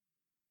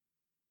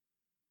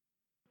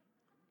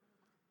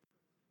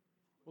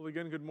Well,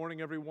 again, good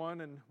morning,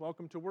 everyone, and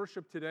welcome to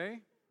worship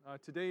today.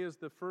 Today is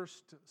the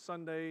first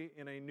Sunday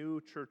in a new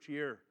church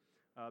year,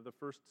 the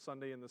first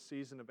Sunday in the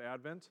season of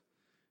Advent,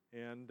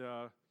 and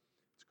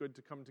it's good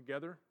to come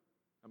together.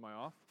 Am I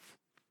off?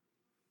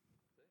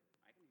 I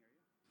can hear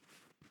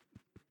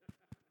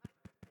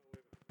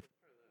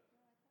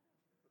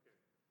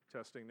you.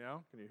 Testing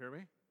now. Can you hear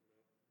me?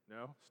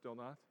 No? Still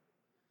not?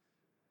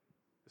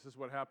 This is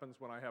what happens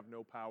when I have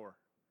no power,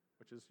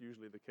 which is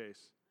usually the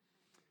case.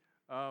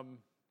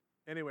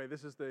 Anyway,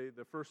 this is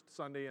the first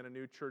Sunday in a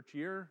new church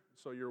year,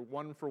 so you're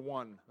one for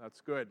one. That's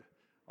good,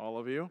 all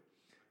of you.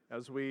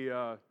 As we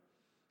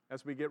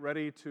get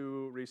ready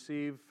to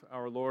receive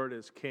our Lord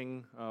as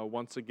King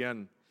once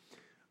again.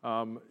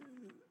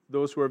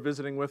 Those who are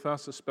visiting with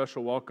us, a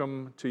special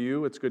welcome to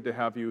you. It's good to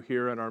have you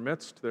here in our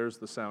midst. There's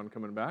the sound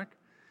coming back.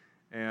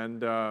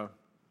 And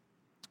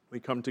we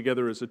come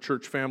together as a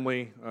church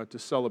family to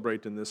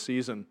celebrate in this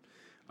season.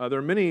 There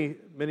are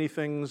many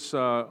things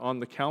on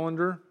the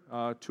calendar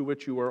to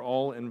which you are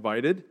all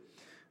invited.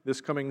 This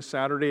coming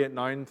Saturday at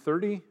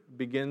 9:30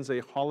 begins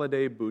a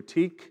holiday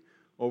boutique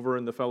over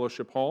in the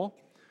Fellowship Hall.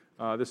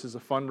 This is a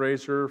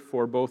fundraiser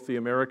for both the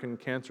American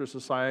Cancer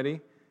Society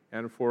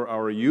and for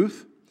our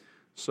youth.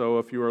 So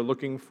if you are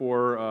looking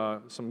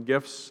for some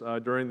gifts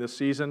during this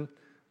season,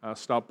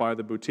 stop by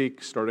the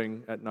boutique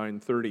starting at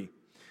 9:30.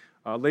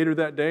 Later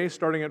that day,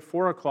 starting at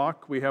 4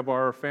 o'clock, we have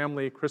our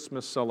family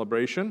Christmas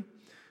celebration.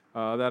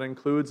 That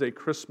includes a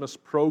Christmas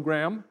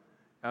program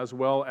as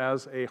well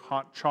as a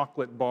hot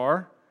chocolate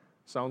bar.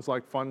 Sounds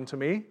like fun to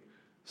me.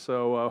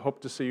 So hope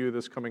to see you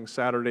this coming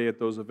Saturday at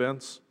those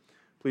events.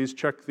 Please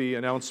check the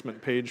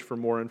announcement page for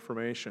more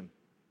information.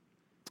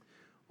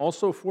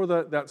 Also for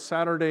that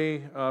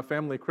Saturday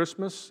family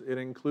Christmas, it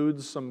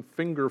includes some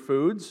finger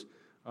foods.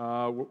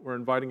 We're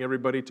inviting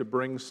everybody to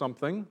bring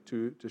something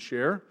to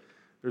share.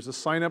 There's a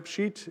sign-up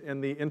sheet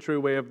in the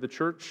entryway of the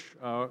church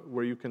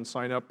where you can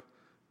sign up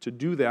to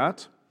do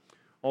that.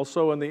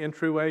 Also in the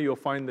entryway, you'll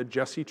find the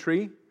Jesse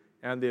tree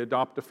and the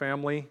Adopt a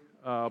Family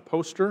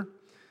poster.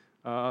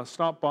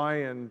 Stop by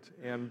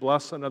and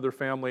bless another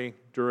family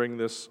during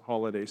this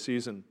holiday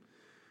season.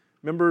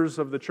 Members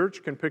of the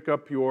church can pick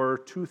up your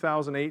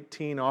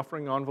 2018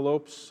 offering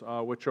envelopes,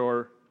 which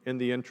are in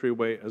the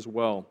entryway as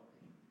well.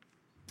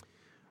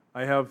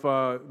 I have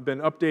been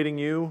updating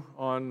you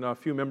on a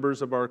few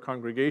members of our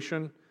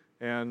congregation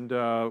and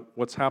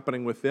what's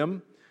happening with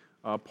them.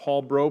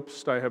 Paul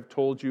Brobst, I have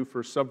told you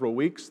for several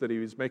weeks that he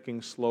was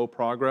making slow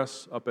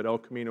progress up at El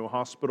Camino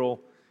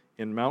Hospital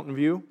in Mountain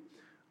View.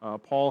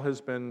 Paul has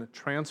been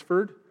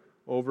transferred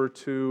over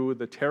to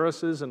the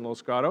terraces in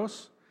Los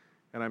Gatos,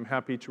 and I'm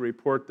happy to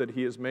report that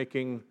he is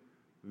making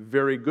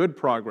very good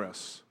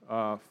progress,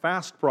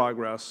 fast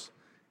progress,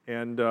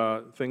 and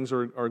things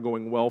are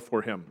going well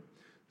for him.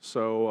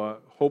 So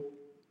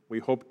we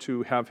hope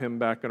to have him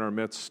back in our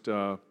midst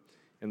in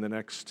the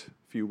next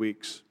few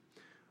weeks.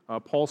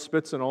 Paul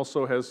Spitzen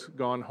also has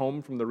gone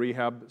home from the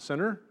rehab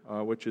center,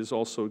 which is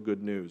also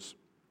good news.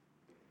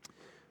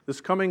 This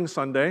coming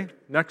Sunday,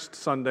 next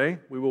Sunday,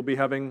 we will be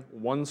having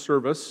one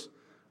service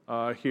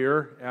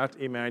here at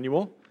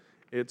Emmanuel.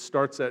 It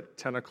starts at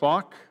 10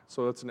 o'clock,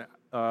 so that's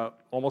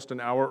almost an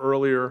hour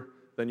earlier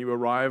than you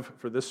arrive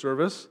for this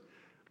service.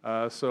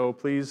 So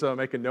please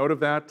make a note of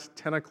that.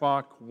 10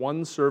 o'clock,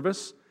 one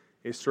service,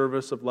 a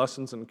service of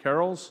lessons and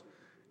carols.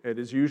 It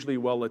is usually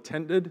well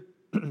attended,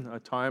 a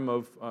time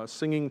of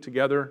singing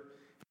together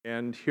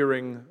and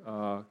hearing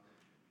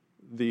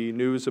the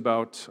news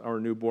about our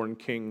newborn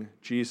King,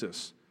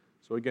 Jesus.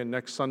 So again,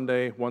 next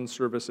Sunday, one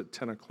service at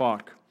 10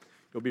 o'clock.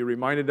 You'll be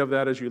reminded of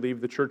that as you leave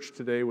the church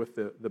today with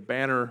the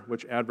banner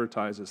which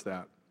advertises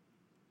that.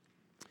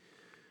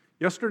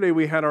 Yesterday,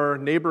 we had our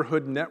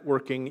neighborhood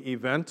networking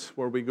event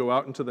where we go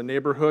out into the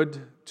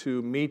neighborhood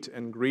to meet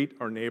and greet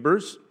our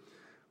neighbors.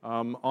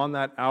 On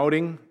that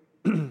outing,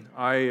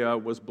 I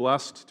was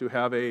blessed to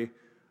have a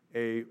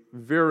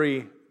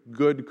very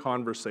good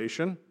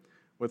conversation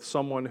with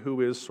someone who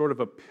is sort of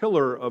a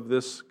pillar of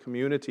this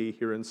community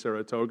here in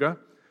Saratoga,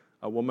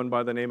 a woman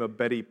by the name of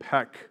Betty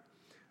Peck.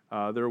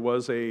 There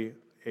was a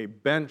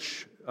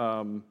bench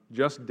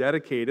just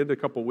dedicated a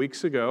couple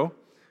weeks ago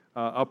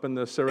up in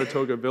the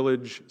Saratoga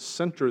Village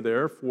Center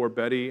there for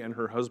Betty and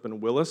her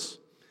husband Willis.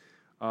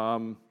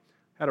 Had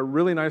a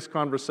really nice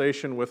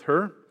conversation with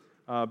her.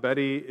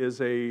 Betty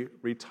is a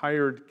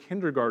retired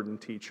kindergarten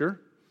teacher.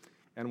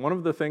 And one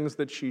of the things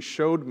that she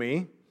showed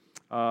me,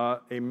 a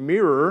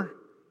mirror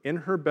in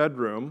her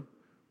bedroom,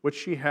 which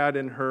she had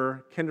in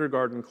her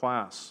kindergarten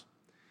class.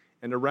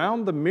 And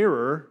around the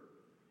mirror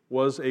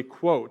was a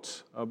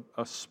quote,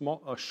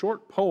 a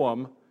short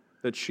poem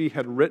that she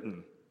had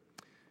written.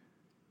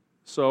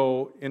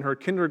 So in her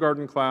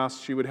kindergarten class,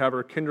 she would have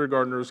her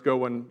kindergartners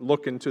go and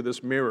look into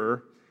this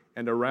mirror,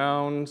 and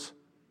around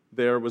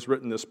there was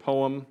written this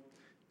poem.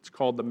 It's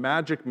called The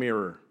Magic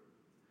Mirror.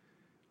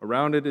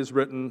 Around it is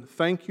written,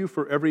 "Thank you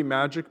for every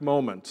magic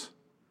moment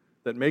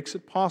that makes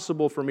it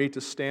possible for me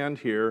to stand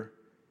here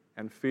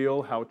and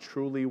feel how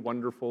truly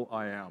wonderful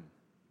I am."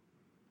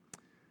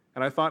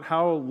 And I thought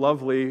how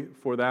lovely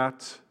for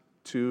that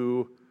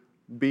to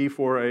be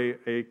for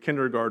a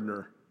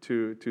kindergartner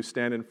to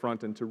stand in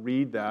front and to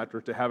read that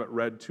or to have it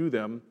read to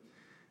them.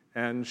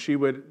 And she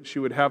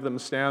would have them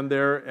stand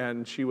there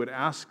and she would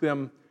ask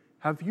them,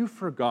 "Have you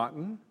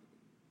forgotten?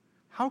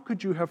 How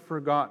could you have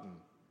forgotten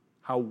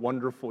how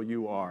wonderful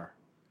you are?"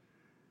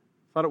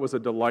 I thought it was a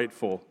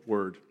delightful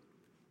word.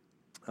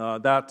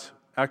 That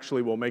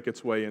actually will make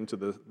its way into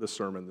the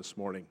sermon this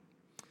morning.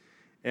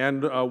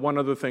 And one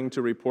other thing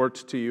to report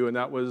to you, and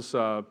that was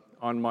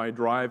on my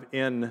drive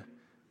in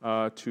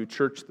to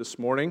church this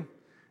morning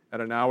at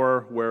an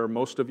hour where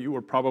most of you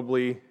were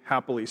probably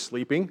happily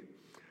sleeping.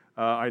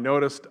 I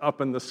noticed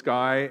up in the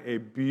sky a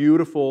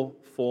beautiful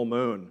full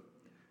moon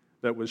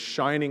that was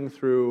shining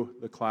through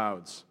the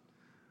clouds.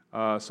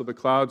 So the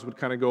clouds would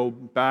kind of go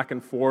back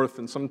and forth,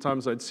 and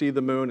sometimes I'd see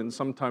the moon and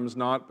sometimes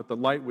not, but the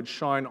light would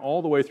shine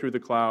all the way through the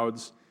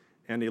clouds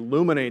and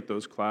illuminate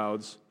those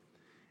clouds.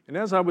 And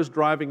as I was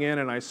driving in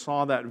and I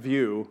saw that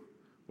view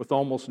with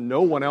almost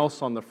no one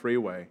else on the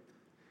freeway,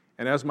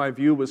 and as my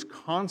view was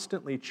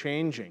constantly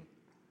changing,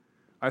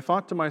 I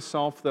thought to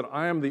myself that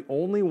I am the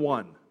only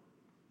one.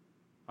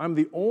 I'm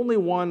the only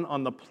one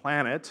on the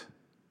planet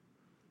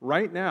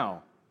right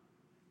now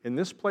in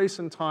this place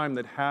and time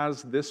that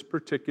has this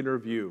particular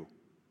view.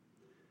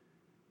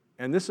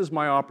 And this is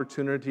my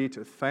opportunity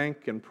to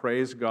thank and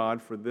praise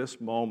God for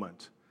this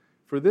moment,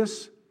 for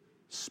this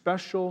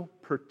special,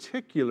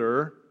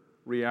 particular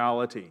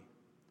reality.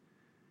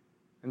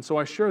 And so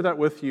I share that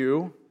with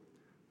you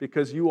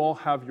because you all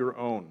have your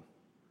own.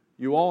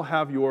 You all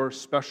have your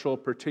special,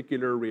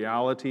 particular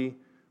reality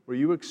where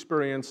you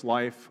experience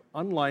life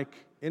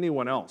unlike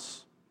anyone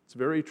else. It's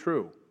very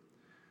true.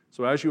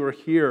 So as you are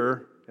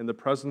here in the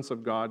presence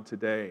of God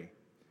today,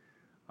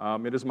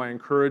 it is my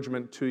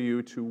encouragement to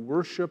you to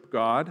worship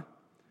God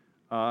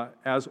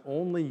as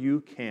only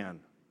you can,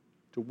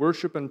 to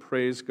worship and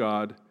praise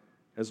God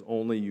as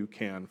only you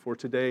can. For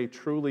today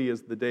truly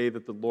is the day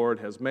that the Lord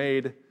has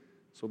made,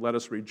 so let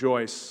us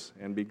rejoice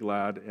and be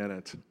glad in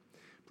it.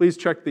 Please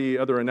check the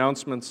other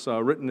announcements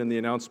written in the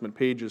announcement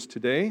pages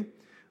today.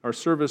 Our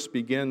service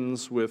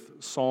begins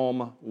with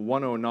Psalm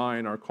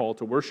 109, our call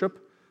to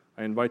worship.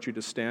 I invite you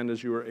to stand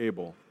as you are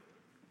able.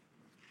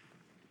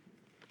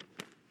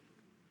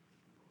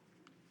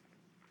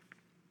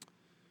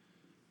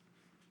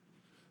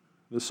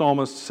 The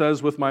psalmist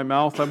says, "With my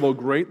mouth I will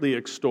greatly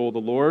extol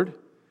the Lord.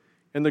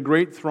 In the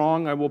great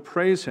throng I will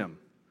praise him.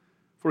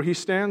 For he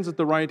stands at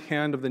the right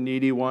hand of the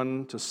needy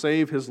one to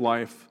save his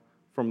life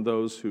from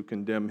those who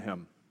condemn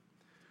him."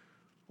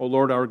 O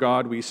Lord our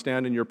God, we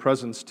stand in your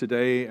presence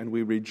today and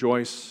we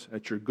rejoice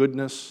at your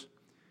goodness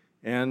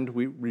and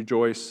we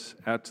rejoice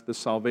at the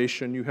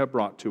salvation you have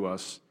brought to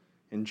us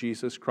in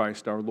Jesus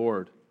Christ our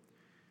Lord.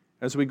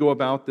 As we go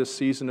about this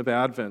season of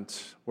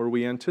Advent, where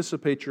we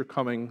anticipate your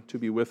coming to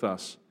be with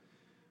us,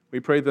 we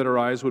pray that our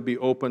eyes would be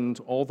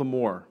opened all the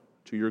more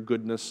to your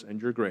goodness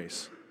and your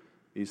grace.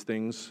 These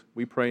things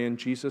we pray in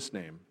Jesus'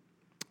 name.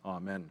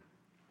 Amen.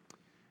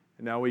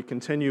 And now we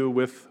continue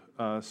with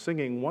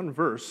singing one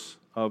verse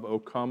of O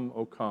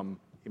Come,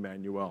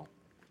 Emmanuel.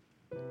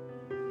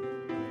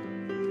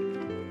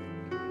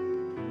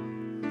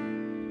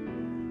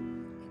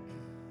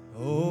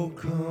 O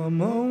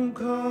come,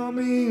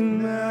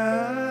 Emmanuel,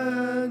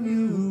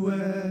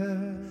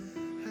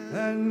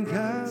 and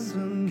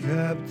ransom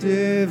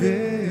captive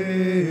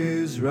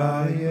Israel,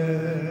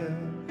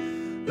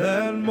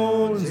 that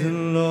mourns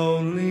in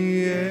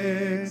lonely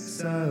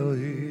exile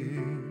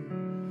here,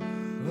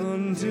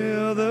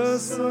 until the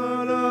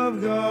Son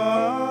of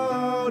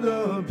God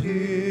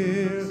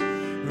appears.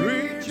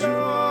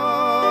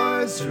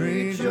 Rejoice,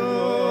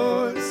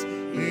 rejoice,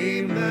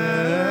 Emmanuel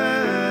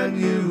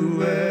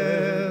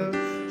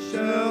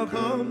shall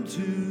come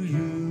to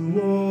you,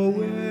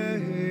 O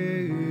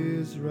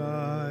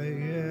Israel.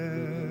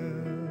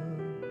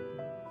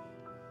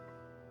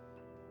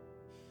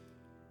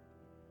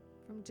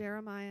 From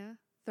Jeremiah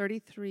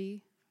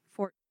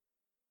 33:14.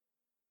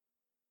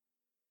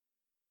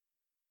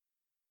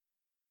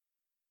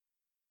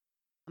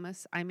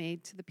 Promise I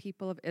made to the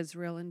people of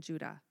Israel and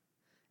Judah.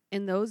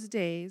 In those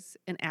days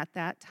and at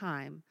that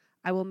time,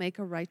 I will make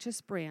a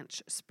righteous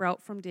branch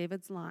sprout from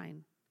David's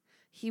line.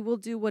 He will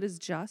do what is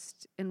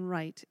just and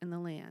right in the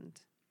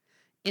land.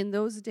 In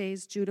those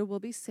days, Judah will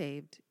be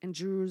saved, and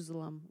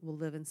Jerusalem will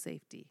live in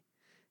safety.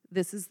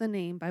 This is the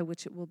name by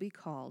which it will be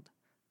called,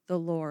 the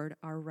Lord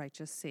our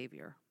righteous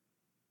Savior.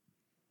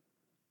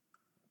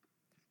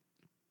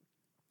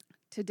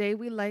 Today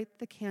we light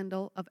the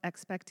candle of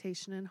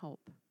expectation and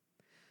hope.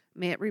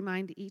 May it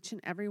remind each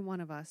and every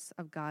one of us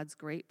of God's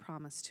great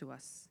promise to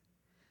us.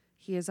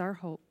 He is our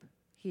hope,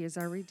 He is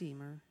our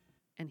Redeemer,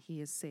 and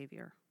He is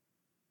Savior.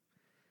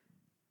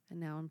 And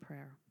now in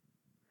prayer.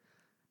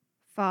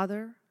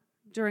 Father,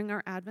 during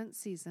our Advent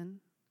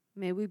season,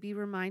 may we be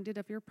reminded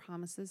of your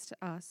promises to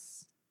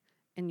us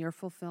and your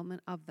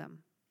fulfillment of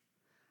them.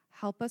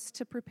 Help us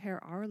to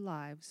prepare our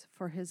lives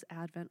for His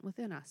advent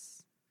within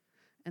us.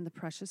 In the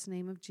precious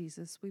name of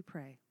Jesus we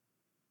pray.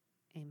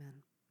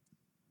 Amen.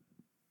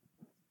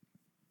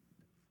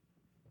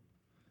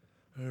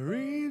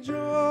 Rejoice,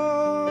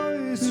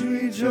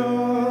 rejoice.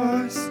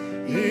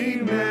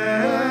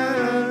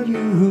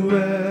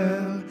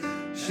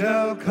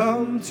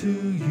 to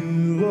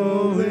you,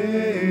 O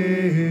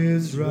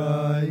Israel.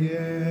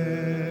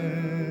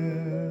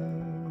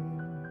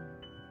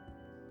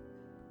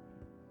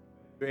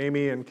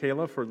 Amy and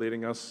Kayla for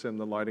leading us in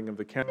the lighting of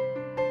the candle.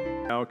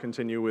 Now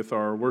continue with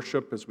our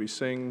worship as we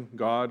sing,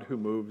 God Who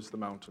Moves the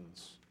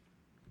Mountains.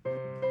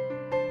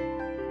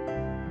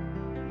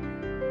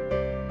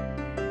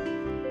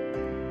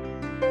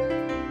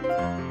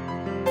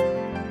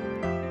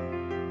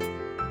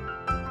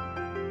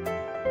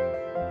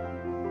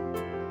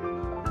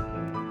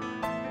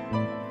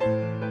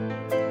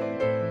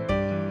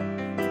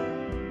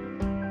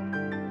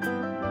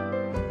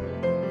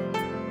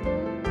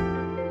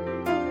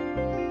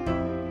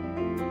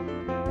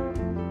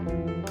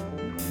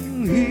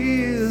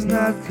 He is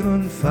not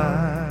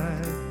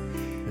confined,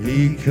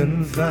 he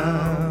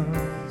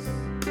confounds.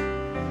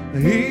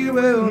 He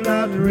will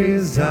not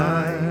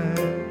resign,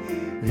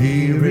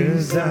 he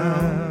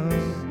resounds.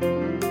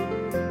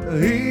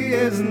 He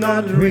is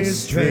not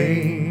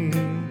restrained,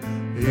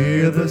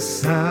 hear the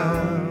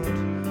sound,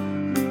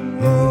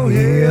 oh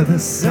hear the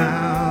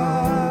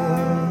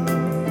sound.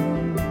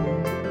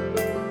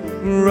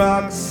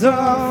 Rocks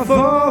are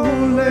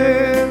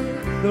falling,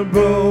 the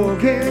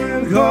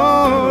broken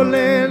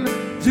calling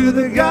to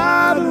the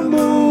God who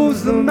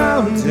moves the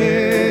mountain.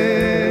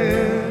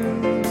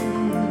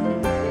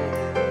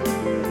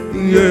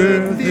 The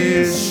earth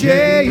is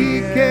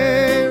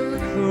shaken,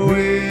 the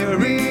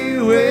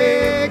weary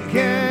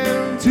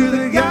waken to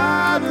the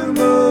God who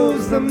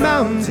moves the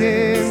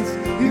mountains.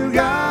 You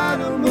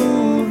gotta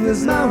move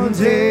this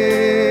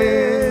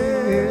mountain.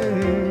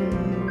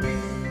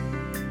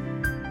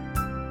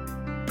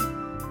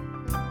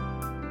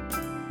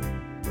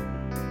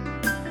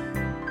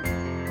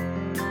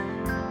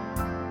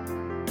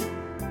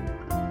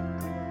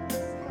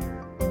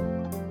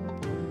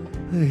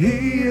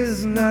 He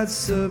is not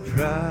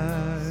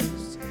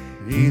surprised,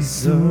 he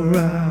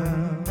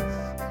surrounds.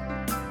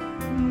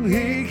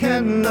 He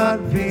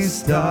cannot be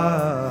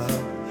stopped,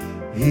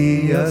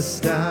 he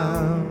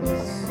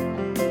astounds.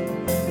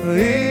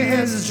 He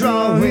is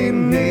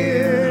drawing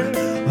near,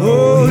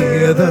 oh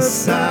hear the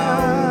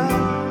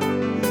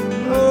sound,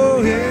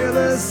 oh hear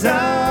the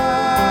sound.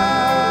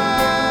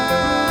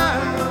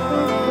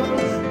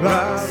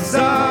 Rocks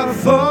are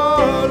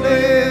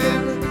falling,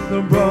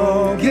 the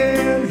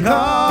broken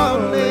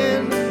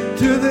calling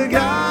to the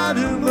God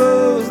who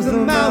moves the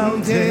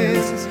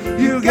mountains.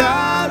 You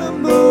gotta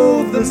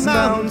move this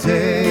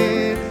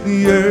mountain.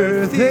 The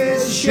earth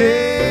is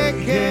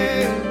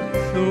shaking,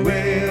 the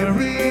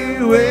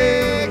weary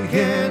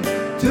waking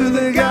to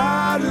the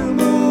God who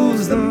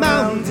moves the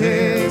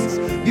mountains.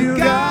 You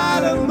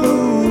gotta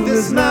move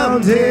this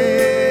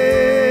mountain.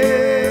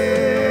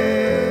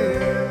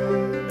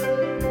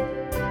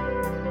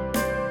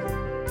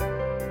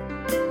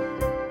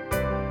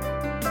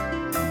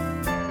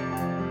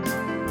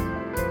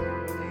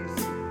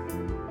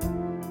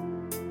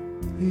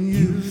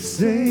 You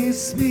say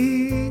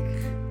speak,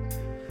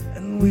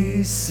 and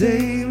we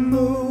say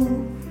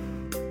move,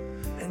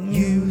 and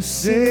you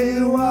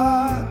say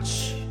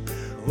watch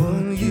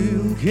what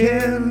you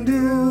can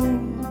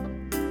do.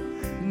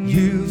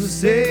 You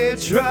say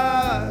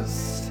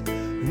trust,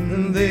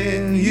 and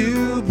then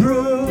you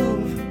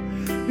prove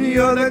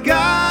you're the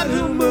God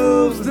who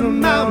moves the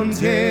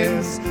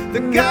mountains,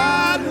 the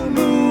God who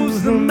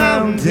moves the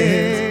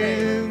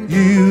mountains.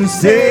 You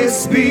say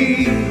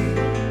speak,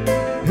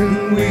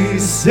 and we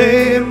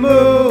say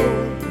move,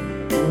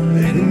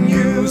 and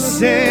you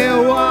say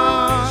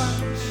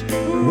watch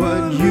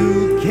what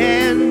you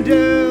can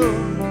do.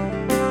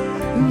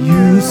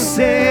 You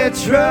say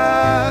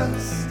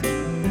trust,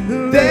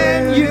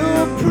 then you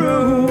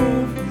prove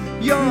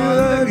you're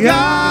the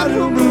God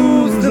who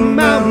moves the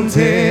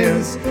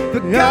mountains, the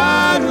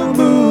God who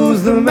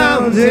moves the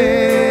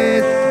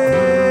mountains.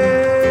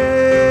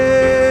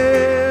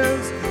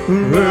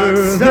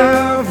 Birds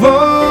are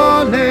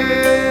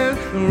falling,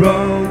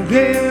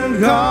 broken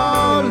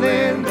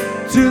calling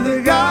to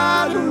the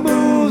God who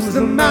moves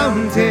the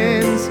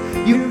mountains.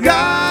 You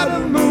gotta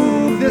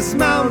move this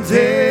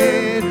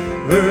mountain.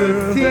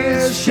 Earth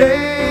is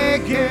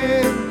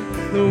shaking,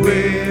 the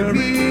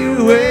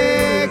weary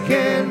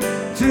waking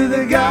to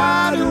the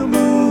God who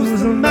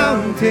moves the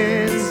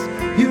mountains.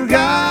 You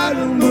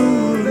gotta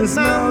move this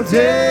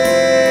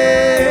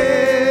mountain.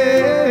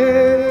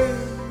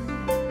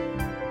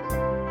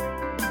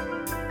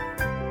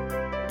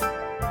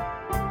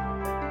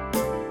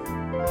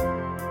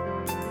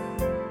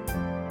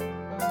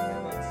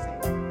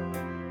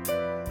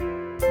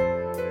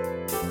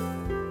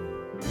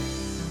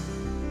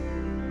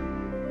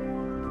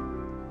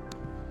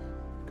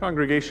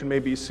 Congregation may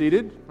be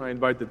seated. I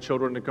invite the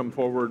children to come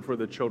forward for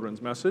the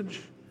children's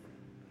message.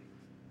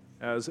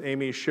 As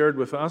Amy shared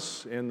with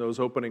us in those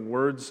opening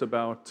words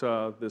about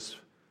this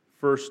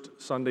first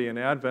Sunday in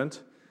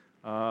Advent,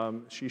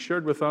 she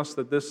shared with us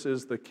that this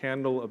is the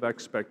candle of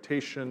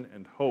expectation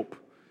and hope.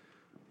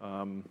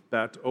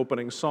 That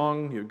opening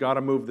song, "You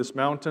Gotta Move This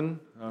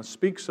Mountain,"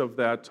 speaks of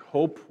that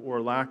hope or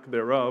lack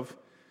thereof,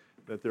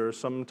 that there are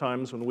some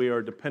times when we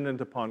are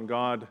dependent upon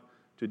God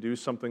to do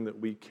something that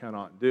we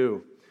cannot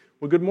do.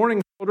 Well, good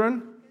morning, children.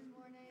 Good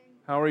morning.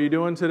 How are you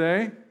doing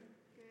today?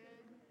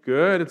 Good.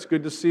 Good. It's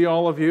good to see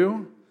all of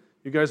you.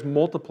 You guys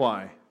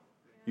multiply.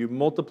 You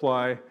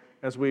multiply.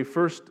 As we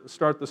first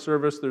start the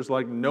service, there's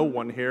like no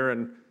one here,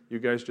 and you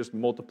guys just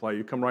multiply.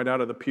 You come right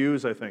out of the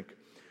pews, I think.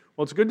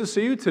 Well, it's good to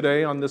see you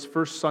today on this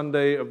first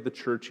Sunday of the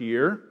church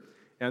year.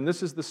 And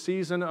this is the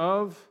season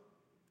of...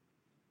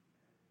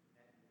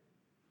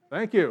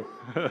 Thank you.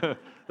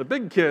 The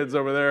big kids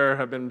over there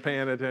have been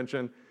paying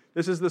attention.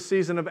 This is the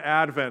season of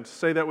Advent.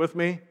 Say that with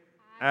me.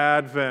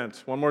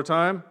 Advent. One more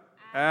time.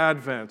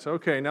 Advent.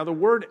 Okay, now the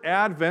word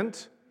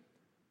Advent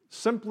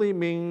simply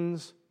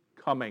means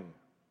coming.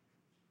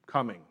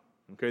 Coming.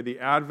 Okay, the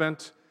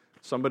Advent,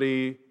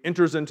 somebody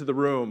enters into the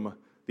room,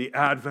 the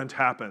Advent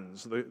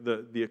happens,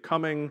 the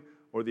coming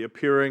or the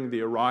appearing,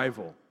 the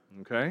arrival.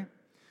 Okay?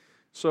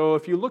 So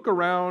if you look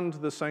around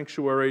the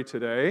sanctuary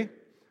today,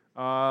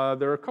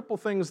 there are a couple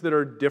things that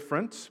are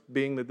different,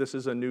 being that this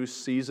is a new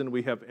season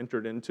we have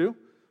entered into.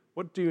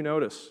 What do you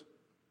notice?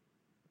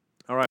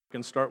 All right, we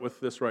can start with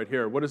this right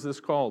here. What is this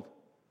called?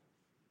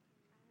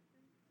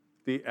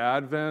 The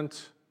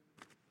Advent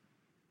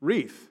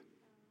wreath.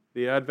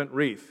 The Advent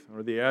wreath,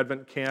 or the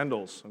Advent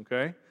candles,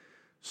 okay?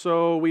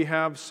 So we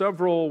have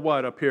several,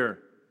 what, up here?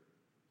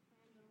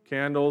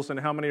 Candles, and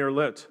how many are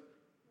lit?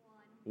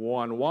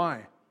 One.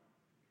 Why?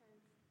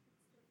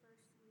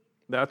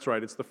 That's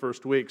right, it's the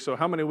first week. So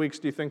how many weeks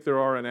do you think there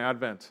are in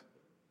Advent?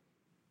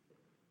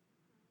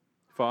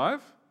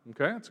 5?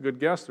 Okay, that's a good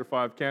guess. There are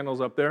 5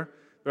 candles up there.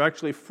 There are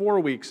actually 4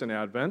 weeks in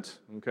Advent,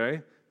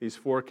 okay? These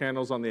 4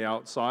 candles on the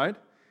outside.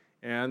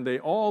 And they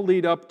all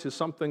lead up to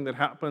something that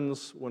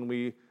happens when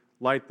we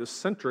light the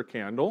center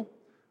candle.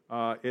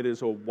 It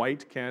is a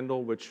white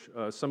candle which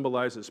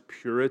symbolizes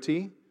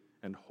purity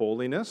and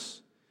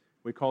holiness.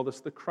 We call this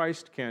the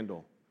Christ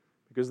candle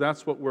because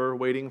that's what we're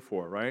waiting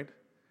for, right?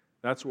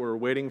 That's what we're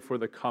waiting for,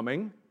 the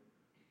coming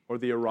or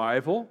the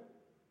arrival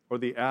or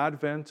the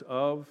advent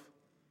of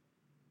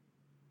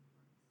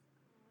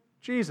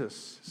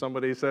Jesus.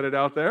 Somebody said it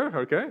out there,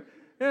 okay?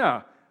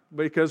 Yeah,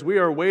 because we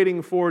are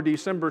waiting for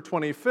December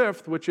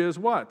 25th, which is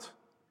what?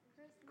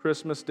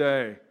 Christmas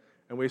Day.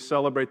 And we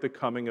celebrate the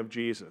coming of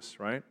Jesus,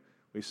 right?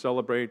 We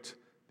celebrate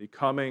the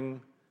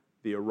coming,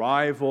 the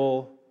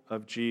arrival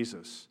of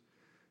Jesus.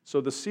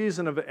 So the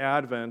season of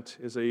Advent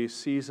is a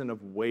season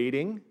of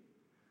waiting,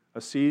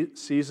 a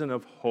season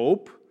of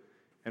hope,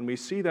 and we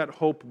see that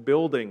hope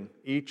building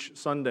each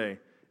Sunday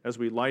as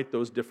we light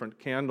those different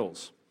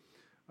candles.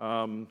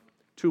 2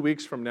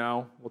 weeks from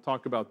now, we'll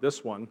talk about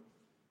this one,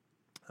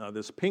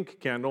 this pink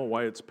candle,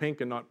 why it's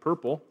pink and not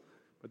purple,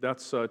 but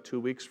that's 2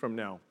 weeks from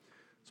now.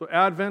 So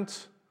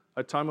Advent,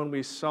 a time when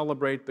we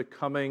celebrate the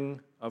coming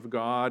of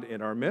God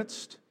in our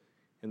midst,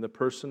 in the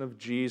person of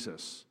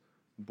Jesus,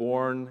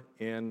 born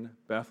in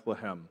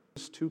Bethlehem.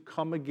 To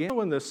come again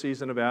in this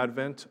season of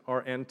Advent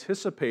are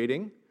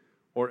anticipating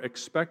or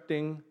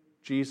expecting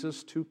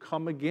Jesus to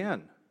come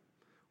again.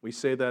 We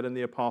say that in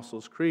the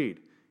Apostles' Creed.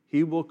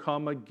 He will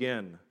come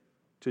again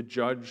to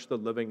judge the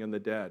living and the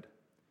dead.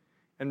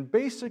 And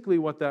basically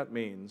what that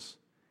means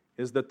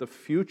is that the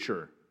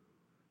future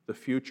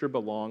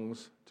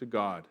belongs to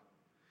God.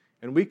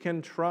 And we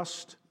can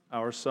trust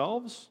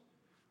ourselves,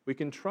 we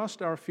can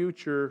trust our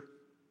future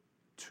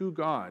to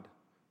God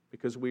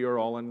because we are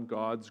all in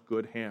God's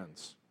good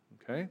hands,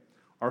 okay?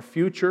 Our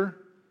future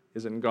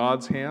is in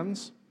God's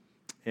hands,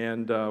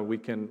 and we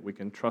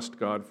can trust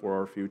God for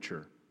our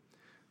future.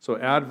 So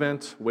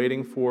Advent,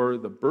 waiting for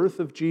the birth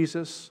of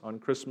Jesus on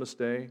Christmas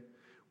Day,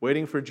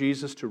 waiting for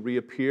Jesus to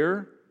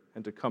reappear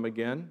and to come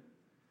again,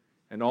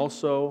 and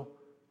also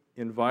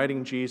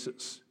inviting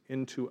Jesus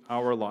into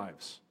our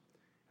lives.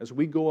 As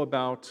we go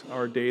about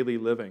our daily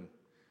living,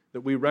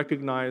 that we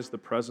recognize the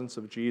presence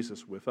of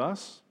Jesus with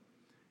us,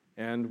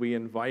 and we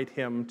invite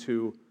him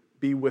to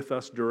be with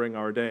us during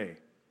our day.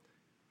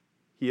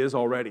 He is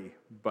already,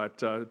 but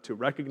to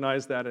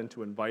recognize that and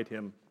to invite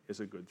him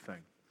is a good thing.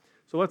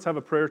 So let's have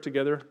a prayer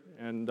together,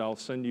 and I'll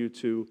send you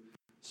to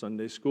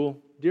Sunday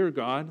school. Dear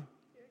God,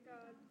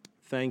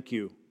 thank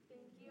you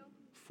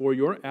for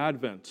your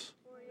advent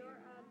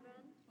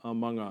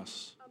among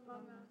us.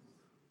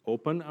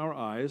 Open our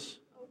eyes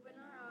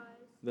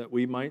that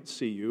we might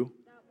see you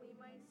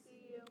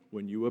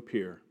when you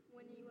appear.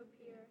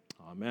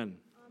 Amen.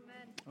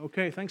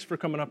 Okay, thanks for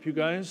coming up, you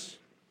guys.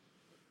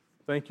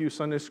 Thank you,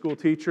 Sunday school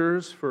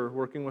teachers, for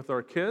working with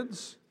our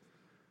kids.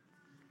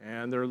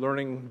 And they're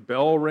learning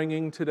bell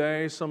ringing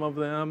today, some of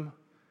them,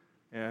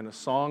 and a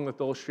song that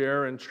they'll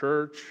share in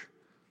church.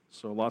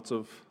 So lots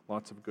of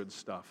good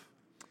stuff.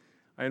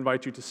 I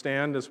invite you to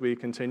stand as we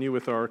continue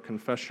with our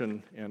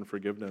confession and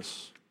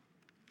forgiveness.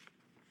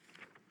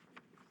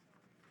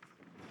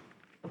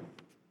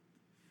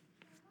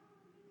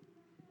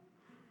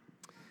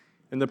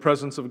 In the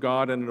presence of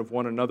God and of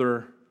one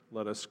another,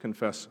 let us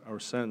confess our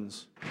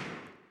sins.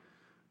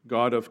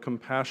 God of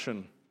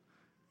compassion,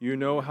 you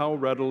know how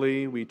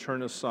readily we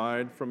turn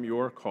aside from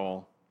your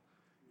call.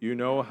 You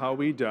know how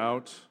we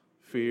doubt,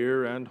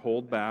 fear, and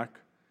hold back,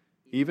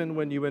 even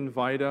when you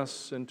invite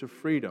us into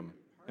freedom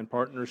and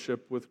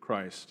partnership with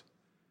Christ,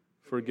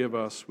 forgive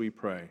us, we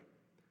pray.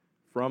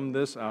 From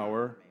this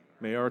hour,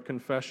 may our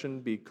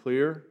confession be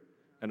clear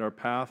and our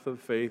path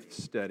of faith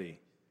steady.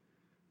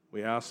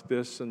 We ask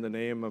this in the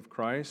name of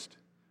Christ,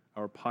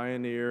 our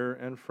pioneer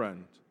and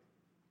friend.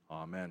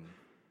 Amen.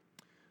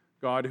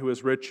 God, who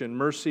is rich in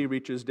mercy,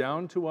 reaches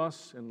down to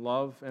us in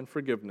love and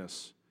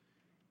forgiveness.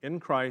 In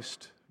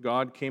Christ,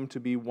 God came to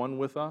be one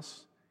with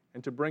us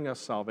and to bring us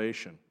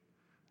salvation.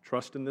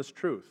 Trust in this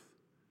truth.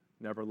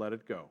 Never let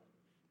it go.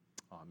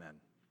 Amen.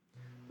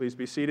 Please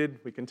be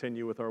seated. We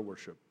continue with our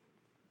worship.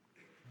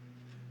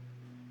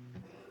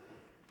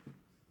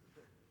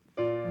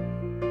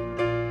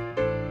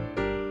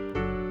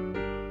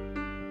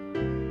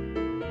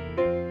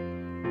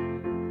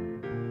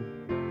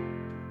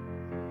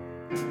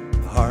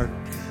 Hark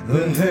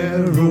the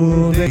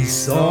herald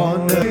is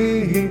on the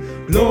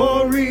king.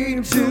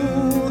 Glory to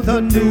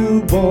the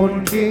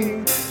newborn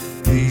King.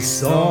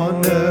 Peace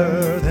on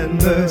earth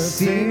and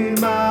mercy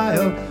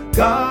mild.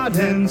 God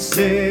and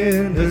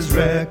sinners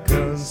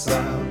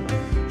reconciled.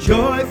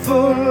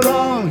 Joyful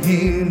all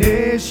ye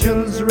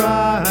nations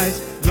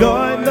rise.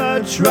 Join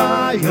the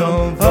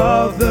triumph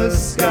of the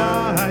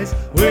skies.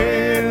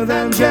 With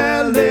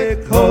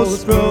angelic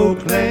hosts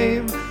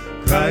proclaim,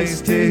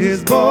 Christ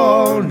is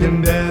born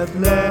in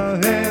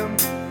Bethlehem.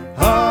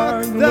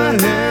 Hark the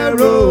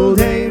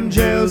herald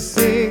angels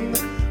sing,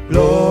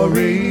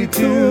 glory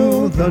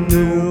to the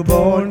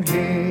newborn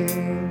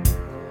King.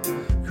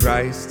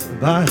 Christ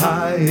by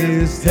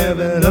highest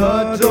heaven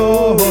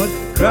adored,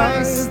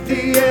 Christ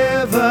the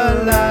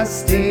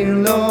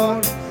everlasting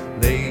Lord.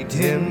 Late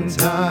in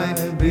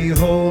time,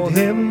 behold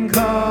him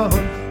come,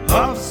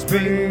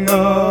 offspring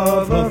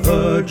of a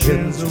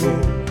virgin's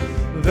womb.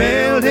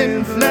 Veiled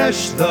in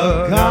flesh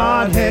the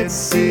Godhead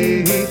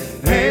see,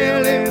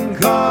 hail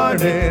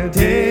incarnate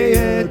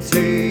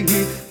deity,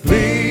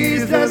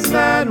 pleased as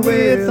man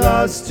with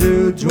us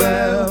to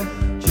dwell.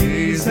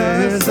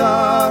 Jesus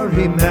our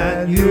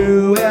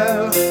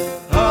Emmanuel.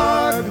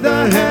 Hark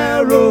the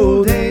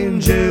herald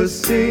angels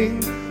sing,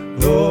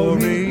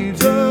 glory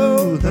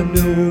to the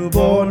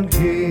newborn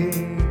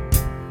King.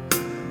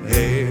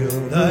 Hail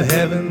the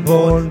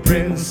heaven-born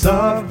Prince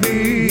of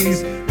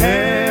Peace,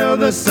 hail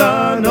the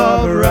Son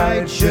of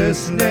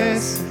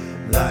righteousness.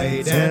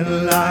 Light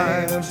and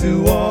life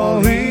to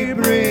all he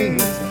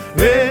brings,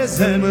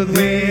 risen with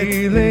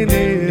healing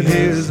in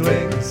his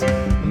wings.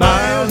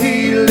 Mild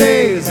he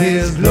lays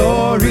his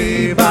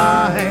glory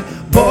by,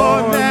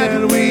 born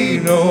that we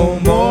no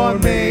more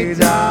may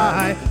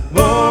die.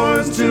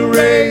 Born to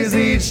raise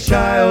each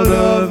child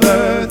of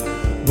earth,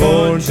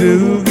 born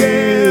to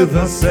give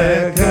a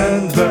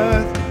second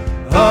birth.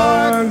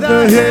 Hark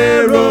the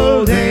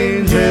herald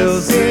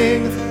angels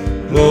sing,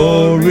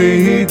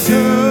 glory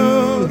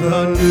to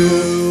the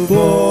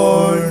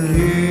newborn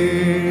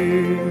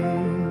King.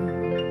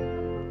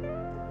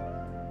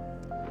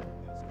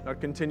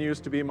 That continues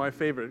to be my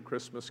favorite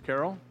Christmas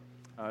carol,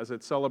 as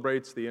it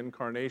celebrates the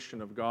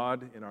incarnation of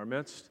God in our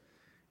midst,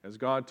 as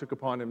God took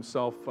upon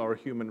himself our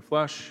human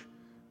flesh,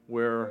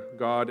 where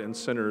God and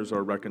sinners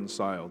are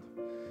reconciled.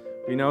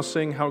 We now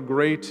sing, How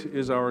Great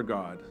is Our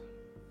God.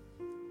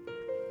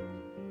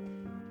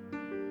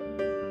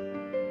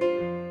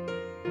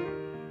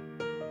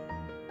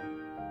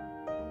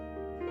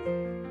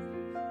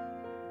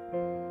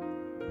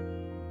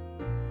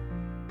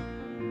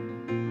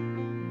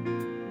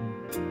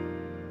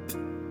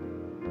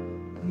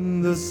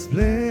 The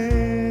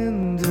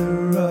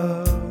splendor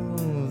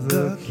of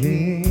the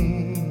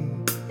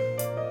King,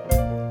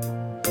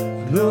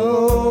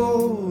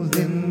 clothed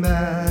in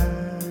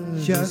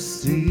majesty,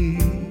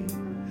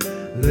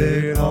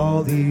 let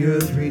all the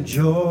earth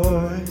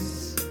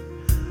rejoice,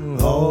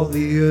 all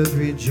the earth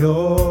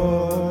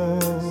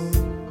rejoice.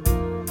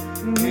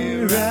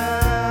 He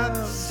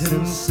wraps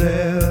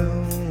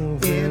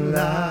himself in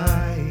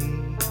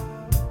light,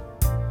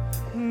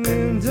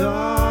 and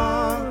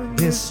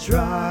darkness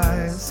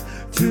tries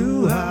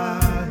to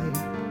hide,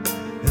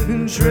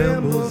 and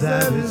trembles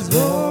at his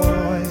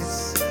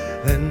voice,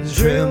 and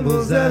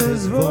trembles at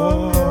his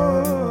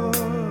voice.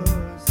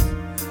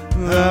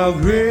 How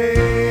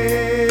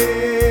great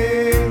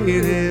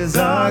is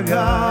our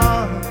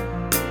God!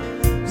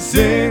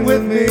 Sing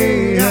with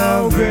me,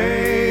 how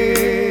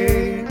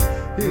great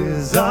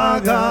is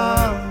our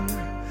God!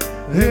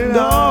 And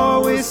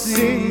always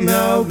sing,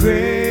 how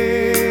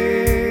great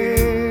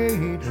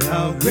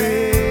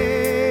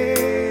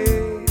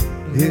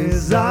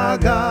is our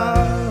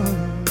God.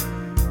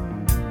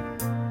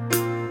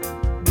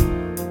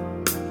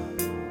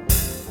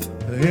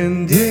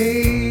 And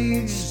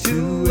age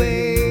to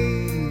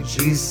age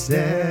he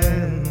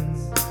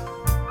stands,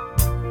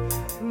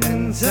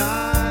 and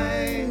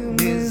time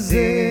is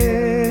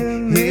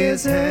in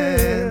his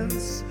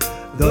hands.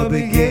 The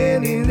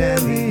beginning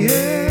and the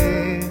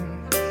end,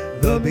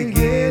 the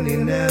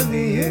beginning and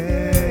the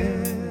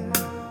end.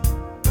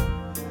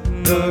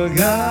 The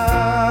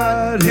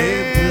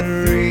Godhead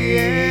three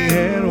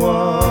in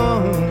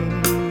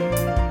one,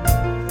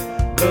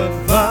 the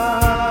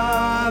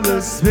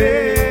Father,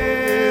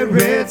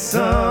 Spirit,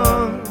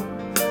 Son,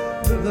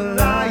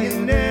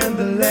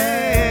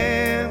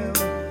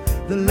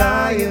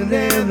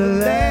 in the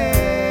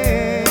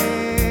land.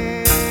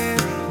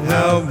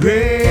 How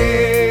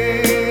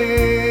great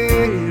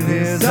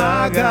is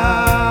our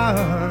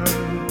God.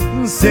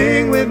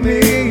 Sing with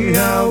me,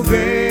 how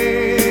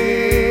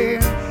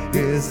great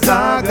is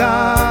our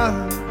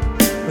God.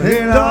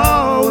 And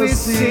always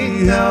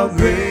sing how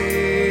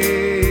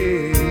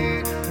great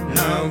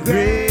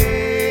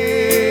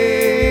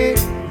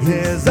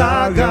is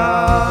our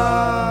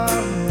God.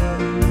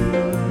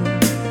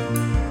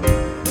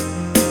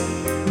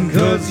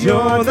 'Cause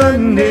you're the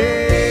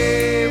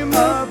name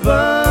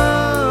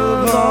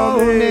above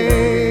all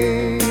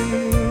names,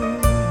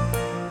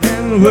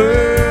 and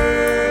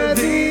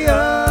worthy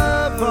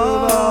of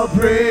all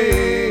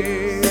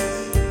praise.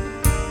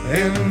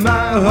 And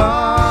my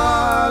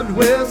heart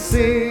will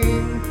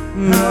sing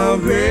how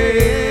great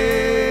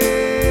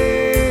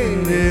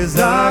is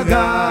our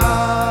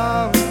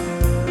God.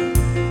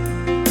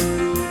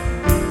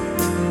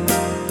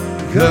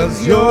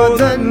 'Cause you're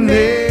the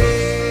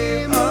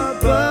name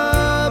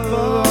above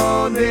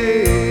all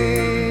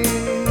names,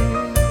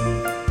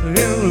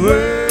 and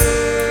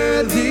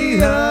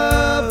worthy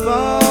of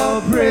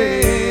all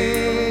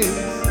praise.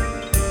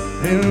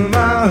 And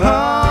my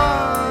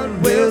heart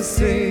will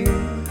sing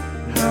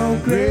how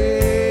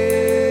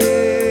great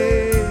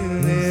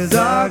is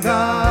our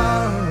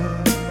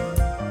God.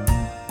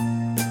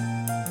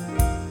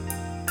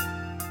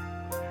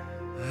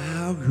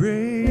 How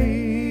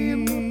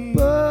great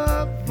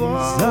above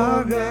all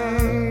our God.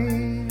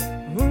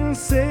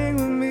 Sing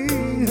with me,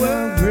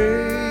 how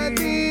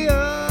worthy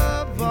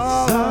of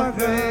all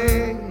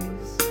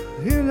praise.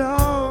 And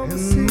all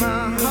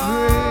my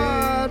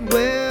heart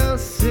will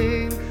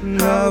sing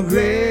how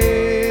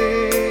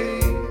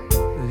great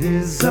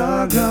is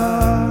our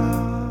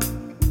God.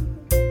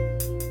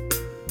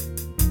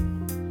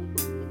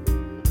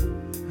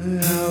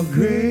 How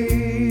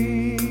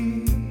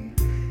great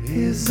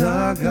is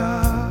our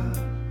God.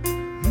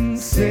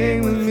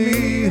 Sing with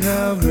me,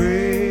 how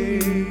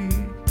great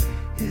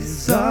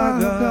is our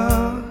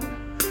God.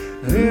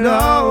 And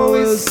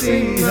always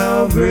sing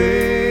how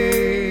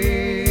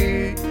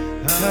great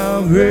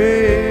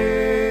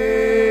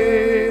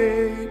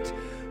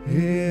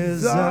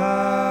is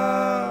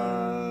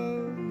our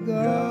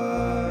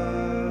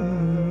God.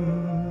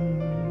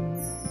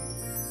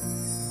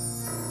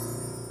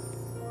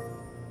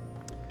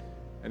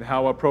 And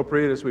how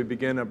appropriate as we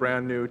begin a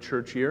brand new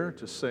church year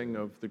to sing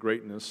of the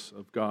greatness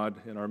of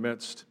God in our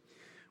midst.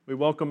 We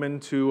welcome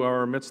into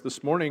our midst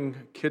this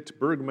morning Kit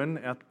Bergman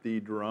at the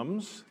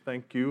drums.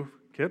 Thank you,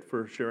 Kit,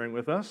 for sharing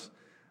with us.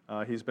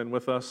 He's been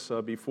with us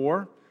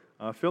before,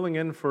 filling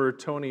in for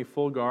Tony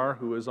Fulgar,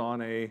 who is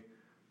on a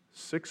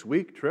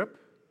 6-week trip.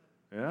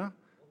 Yeah?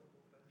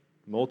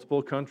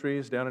 Multiple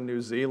countries, down in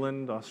New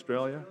Zealand,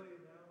 Australia,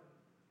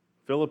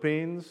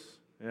 Philippines.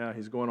 Yeah,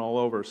 he's going all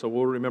over. So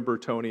we'll remember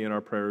Tony in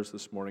our prayers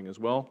this morning as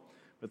well.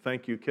 But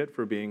thank you, Kit,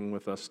 for being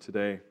with us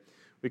today.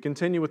 We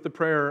continue with the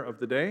prayer of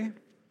the day.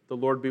 The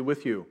Lord be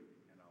with you.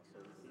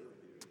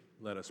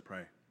 Let us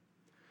pray.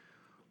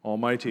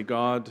 Almighty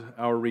God,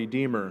 our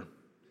Redeemer,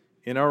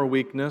 in our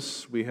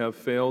weakness we have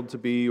failed to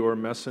be your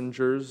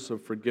messengers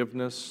of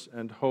forgiveness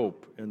and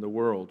hope in the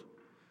world.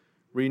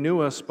 Renew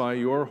us by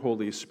your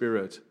Holy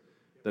Spirit,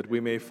 that we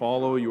may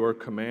follow your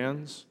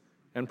commands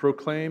and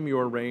proclaim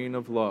your reign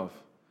of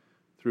love.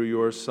 Through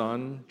your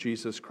Son,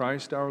 Jesus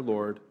Christ our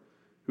Lord,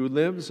 who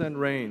lives and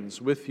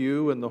reigns with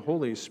you in the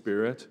Holy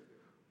Spirit,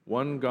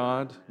 one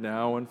God,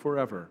 now and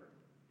forever.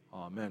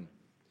 Amen.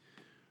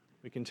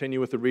 We continue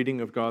with the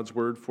reading of God's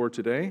Word for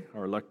today.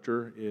 Our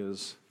lector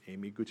is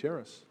Amy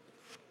Gutierrez.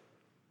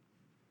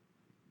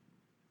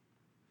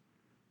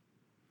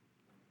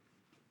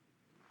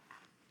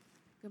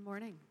 Good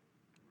morning.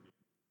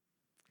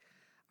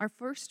 Our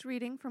first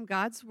reading from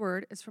God's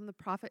Word is from the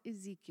prophet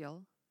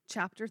Ezekiel,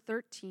 chapter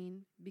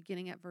 13,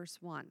 beginning at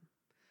verse 1.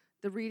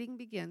 The reading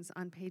begins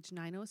on page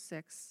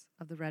 906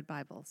 of the Red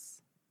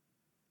Bibles.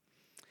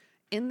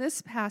 In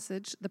this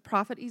passage, the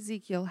prophet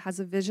Ezekiel has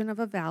a vision of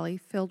a valley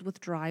filled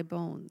with dry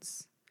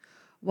bones.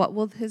 What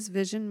will his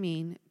vision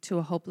mean to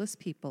a hopeless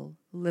people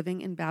living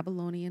in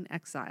Babylonian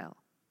exile?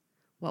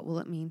 What will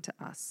it mean to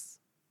us?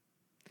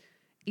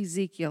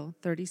 Ezekiel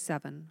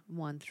 37,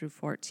 1 through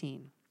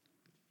 14.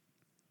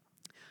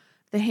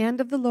 The hand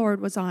of the Lord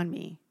was on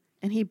me,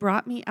 and he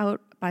brought me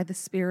out by the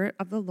Spirit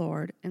of the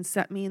Lord and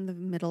set me in the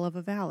middle of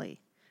a valley,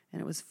 and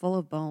it was full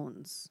of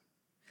bones.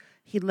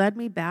 He led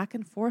me back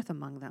and forth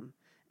among them,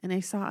 and I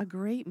saw a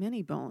great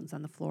many bones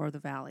on the floor of the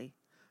valley,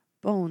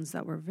 bones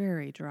that were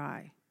very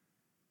dry.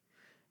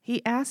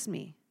 He asked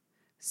me,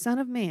 Son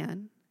of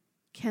man,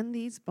 can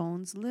these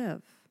bones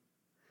live?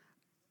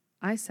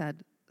 I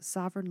said,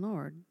 Sovereign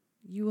Lord,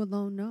 you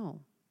alone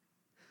know.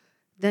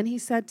 Then he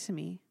said to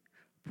me,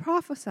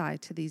 Prophesy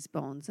to these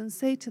bones and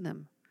say to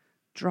them,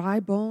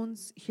 Dry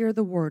bones, hear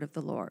the word of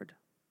the Lord.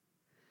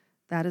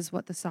 That is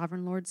what the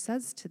Sovereign Lord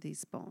says to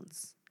these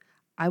bones.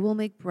 I will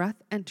make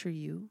breath enter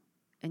you,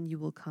 and you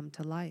will come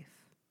to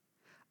life.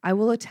 I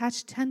will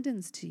attach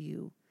tendons to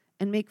you,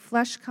 and make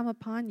flesh come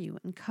upon you,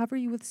 and cover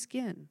you with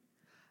skin.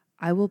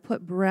 I will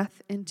put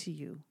breath into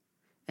you,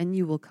 and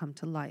you will come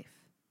to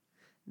life.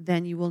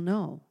 Then you will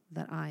know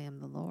that I am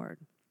the Lord.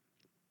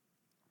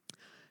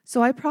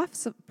 So I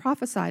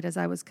prophesied as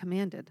I was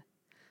commanded.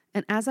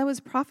 And as I was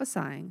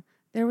prophesying,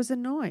 there was a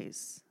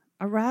noise,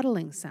 a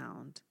rattling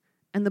sound,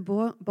 and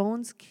the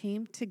bones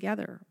came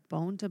together,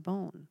 bone to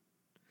bone.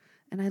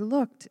 And I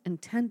looked,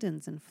 and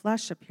tendons and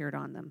flesh appeared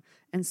on them,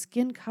 and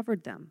skin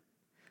covered them,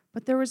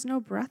 but there was no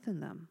breath in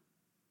them.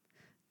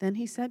 Then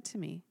he said to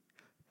me,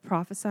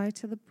 prophesy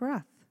to the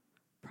breath.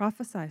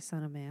 Prophesy,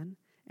 Son of Man,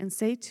 and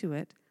say to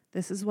it,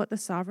 this is what the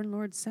sovereign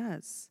Lord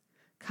says.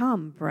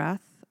 Come,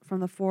 breath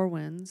from the four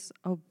winds,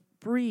 oh,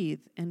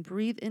 breathe and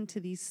breathe into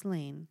these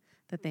slain,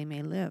 that they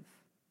may live.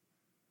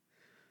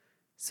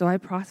 So I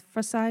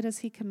prophesied as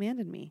he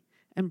commanded me,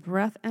 and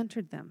breath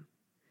entered them.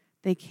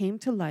 They came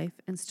to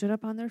life and stood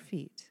up on their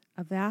feet,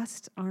 a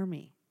vast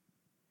army.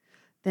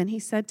 Then he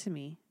said to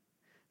me,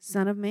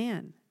 Son of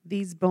man,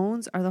 these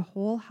bones are the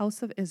whole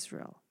house of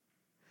Israel.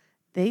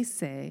 They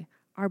say,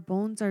 our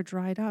bones are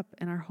dried up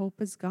and our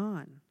hope is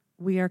gone.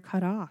 We are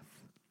cut off.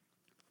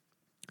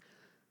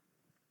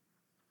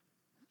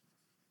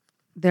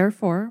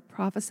 Therefore,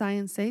 prophesy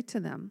and say to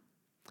them,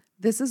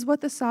 this is what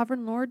the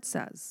sovereign Lord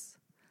says.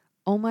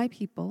 O my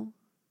people,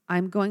 I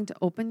am going to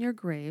open your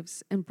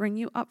graves and bring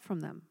you up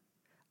from them.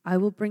 I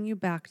will bring you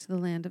back to the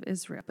land of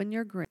Israel. Open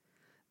your grave.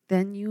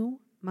 Then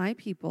you, my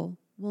people,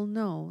 will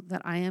know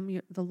that I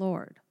am the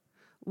Lord,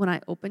 when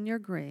I open your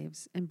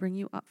graves and bring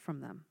you up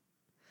from them.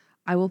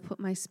 I will put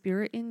my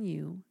spirit in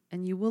you,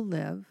 and you will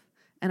live,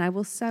 and I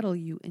will settle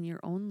you in your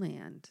own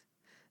land.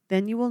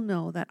 Then you will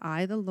know that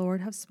I, the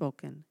Lord, have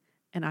spoken,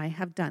 and I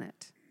have done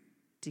it,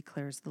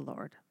 declares the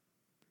Lord.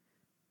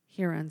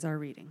 Here ends our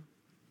reading.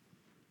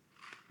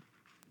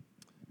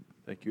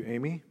 Thank you,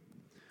 Amy.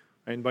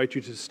 I invite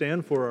you to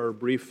stand for our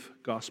brief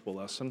gospel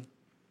lesson.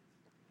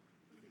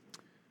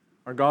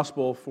 Our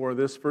gospel for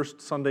this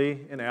first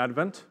Sunday in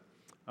Advent,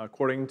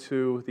 according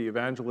to the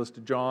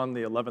evangelist John,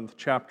 the 11th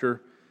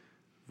chapter,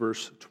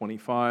 verse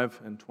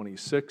 25 and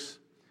 26.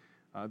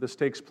 This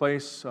takes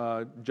place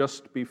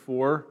just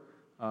before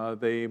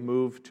they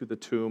move to the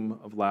tomb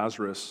of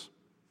Lazarus.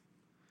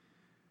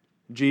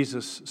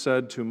 Jesus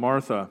said to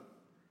Martha,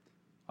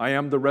 I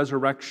am the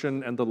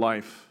resurrection and the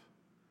life.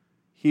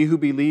 He who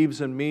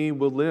believes in me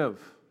will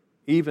live,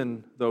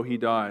 even though he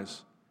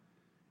dies.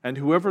 And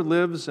whoever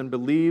lives and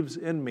believes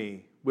in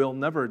me will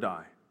never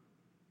die.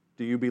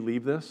 Do you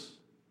believe this?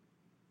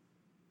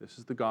 This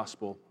is the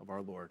gospel of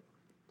our Lord.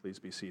 Please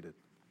be seated.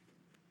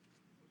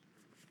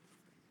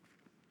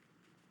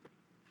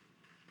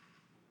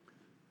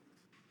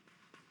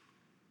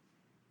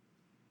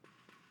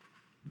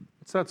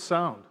 What's that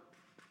sound?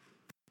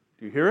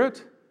 Do you hear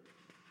it?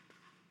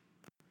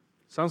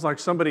 Sounds like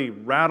somebody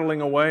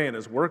rattling away in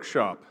his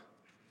workshop.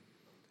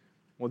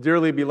 Well,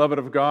 dearly beloved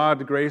of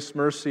God, grace,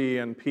 mercy,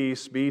 and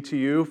peace be to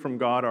you from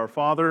God our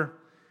Father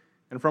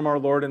and from our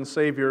Lord and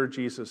Savior,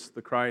 Jesus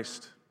the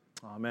Christ.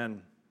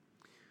 Amen.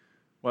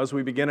 Well, as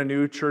we begin a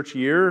new church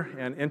year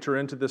and enter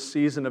into this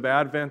season of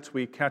Advent,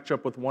 we catch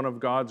up with one of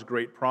God's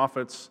great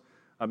prophets,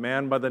 a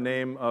man by the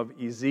name of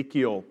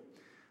Ezekiel.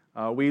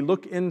 We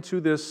look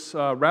into this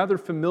rather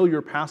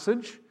familiar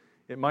passage.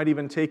 It might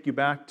even take you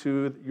back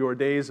to your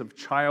days of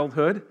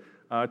childhood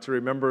to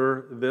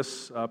remember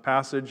this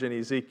passage in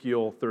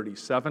Ezekiel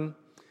 37.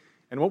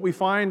 And what we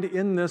find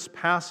in this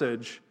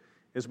passage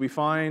is we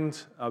find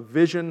a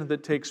vision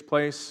that takes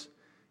place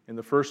in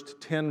the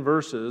first 10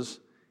 verses,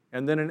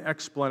 and then an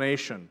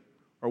explanation,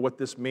 or what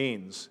this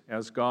means,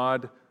 as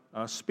God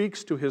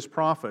speaks to his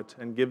prophet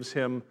and gives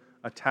him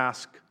a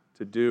task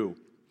to do.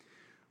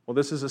 Well,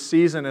 this is a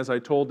season, as I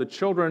told the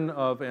children,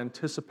 of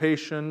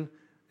anticipation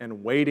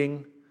and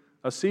waiting,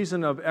 a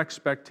season of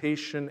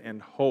expectation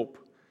and hope.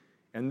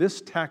 And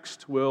this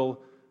text will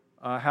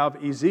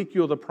have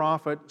Ezekiel the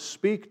prophet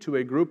speak to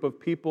a group of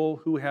people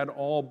who had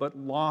all but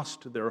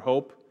lost their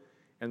hope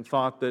and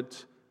thought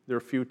that their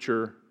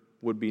future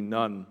would be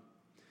none.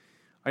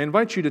 I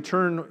invite you to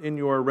turn in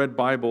your red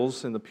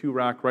Bibles in the pew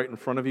rack right in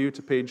front of you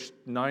to page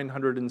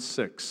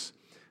 906,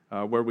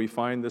 where we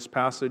find this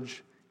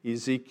passage,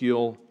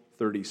 Ezekiel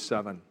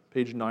 37,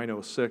 page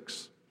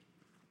 906.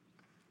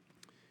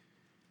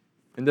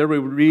 And there we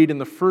read in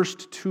the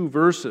first two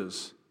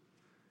verses,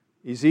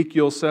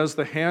 Ezekiel says,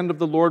 the hand of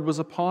the Lord was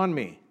upon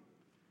me,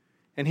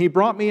 and he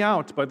brought me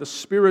out by the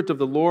Spirit of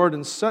the Lord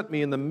and set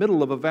me in the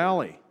middle of a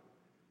valley.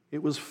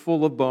 It was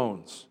full of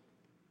bones.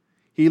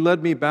 He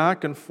led me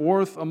back and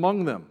forth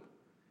among them,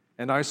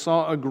 and I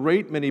saw a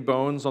great many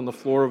bones on the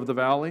floor of the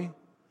valley,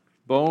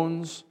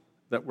 bones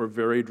that were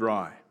very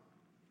dry.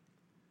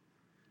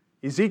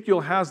 Ezekiel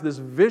has this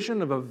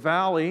vision of a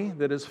valley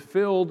that is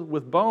filled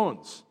with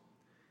bones.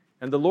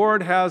 And the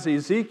Lord has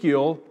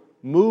Ezekiel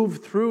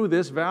move through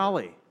this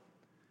valley.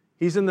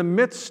 He's in the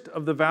midst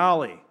of the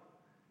valley.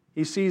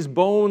 He sees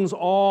bones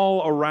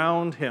all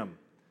around him.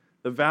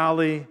 The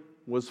valley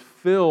was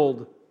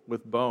filled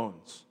with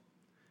bones.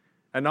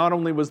 And not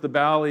only was the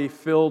valley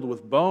filled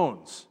with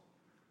bones,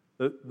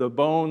 the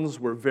bones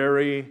were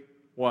very,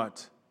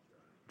 what?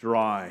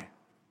 Dry.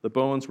 The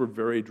bones were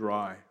very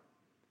dry.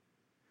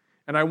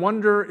 And I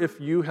wonder if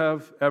you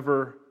have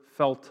ever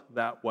felt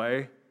that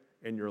way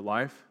in your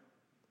life.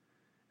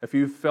 If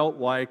you felt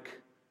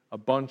like a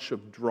bunch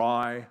of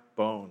dry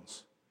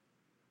bones,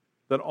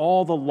 that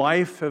all the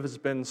life has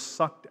been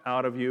sucked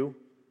out of you,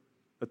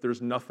 that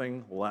there's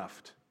nothing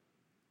left.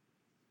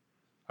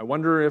 I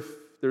wonder if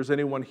there's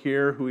anyone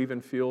here who even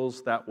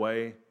feels that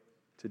way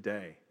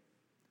today.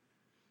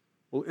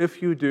 Well,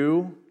 if you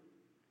do,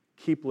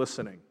 keep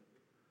listening,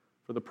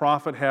 for the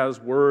prophet has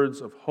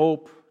words of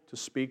hope to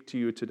speak to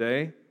you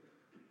today,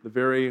 the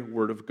very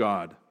word of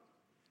God.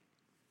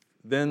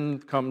 Then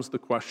comes the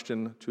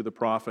question to the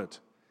prophet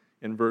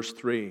in verse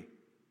 3.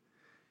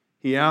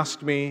 He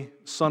asked me,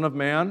 "Son of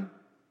man,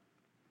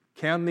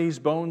 can these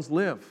bones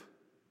live?"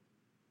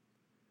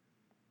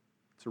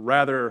 It's a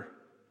rather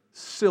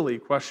silly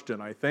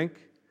question, I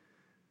think.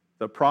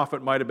 The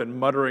prophet might have been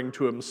muttering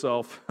to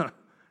himself,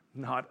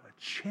 not a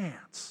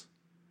chance.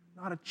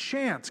 Not a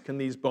chance can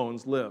these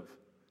bones live.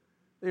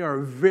 They are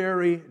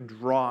very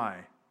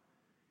dry.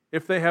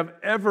 If they have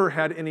ever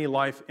had any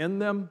life in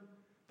them,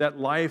 that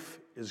life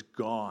is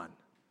gone.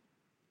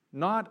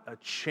 Not a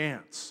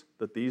chance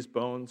that these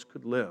bones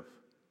could live.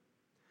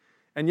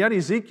 And yet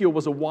Ezekiel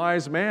was a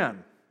wise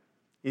man.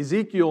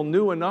 Ezekiel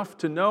knew enough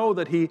to know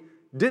that he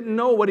didn't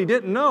know what he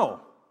didn't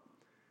know.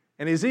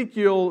 And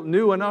Ezekiel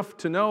knew enough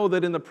to know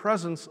that in the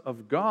presence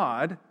of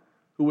God,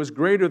 who was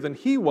greater than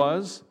he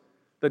was,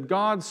 that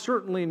God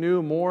certainly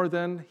knew more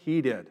than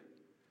he did.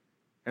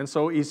 And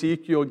so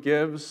Ezekiel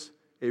gives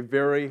a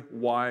very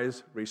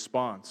wise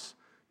response.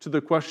 To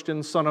the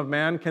question, "Son of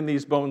man, can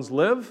these bones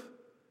live?"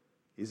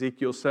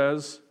 Ezekiel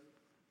says,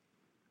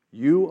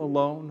 "You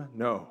alone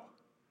know.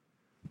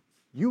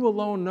 You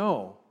alone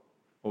know,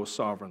 O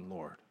sovereign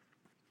Lord."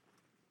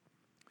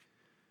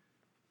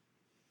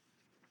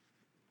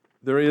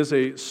 There is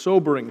a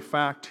sobering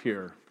fact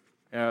here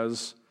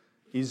as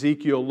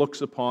Ezekiel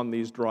looks upon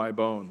these dry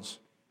bones.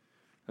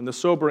 And the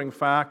sobering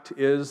fact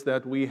is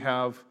that we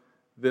have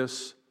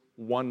this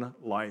one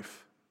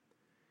life,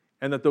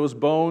 and that those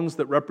bones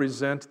that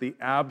represent the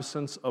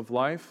absence of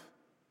life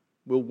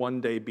will one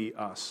day be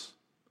us.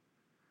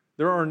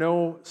 There are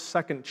no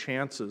second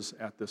chances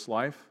at this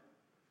life.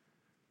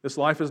 This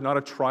life is not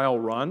a trial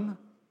run.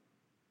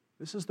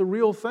 This is the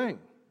real thing.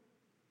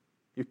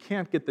 You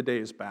can't get the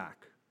days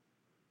back.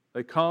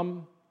 They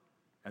come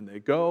and they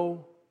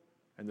go,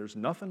 and there's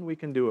nothing we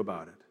can do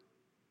about it.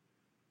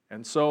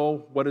 And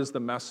so, what is the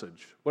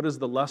message? What is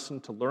the lesson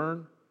to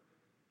learn?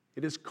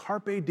 It is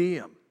carpe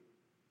diem.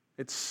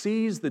 It's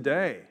seize the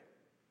day.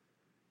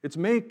 It's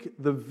make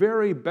the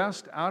very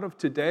best out of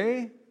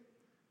today,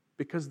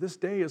 because this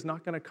day is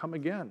not going to come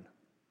again.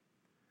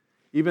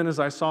 Even as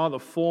I saw the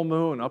full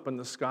moon up in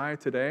the sky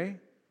today,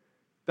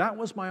 that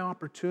was my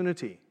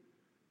opportunity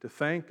to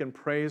thank and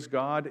praise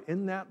God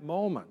in that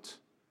moment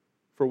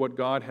for what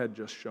God had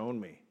just shown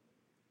me.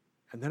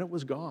 And then it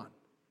was gone.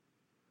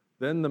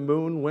 Then the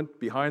moon went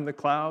behind the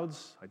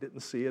clouds. I didn't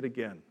see it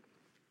again.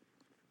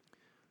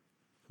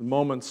 The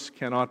moments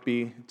cannot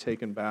be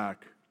taken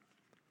back.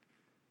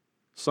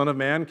 Son of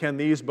man, can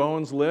these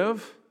bones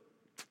live?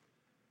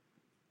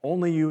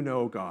 Only you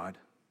know, God.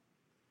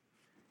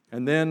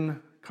 And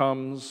then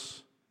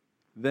comes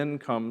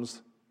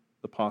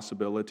the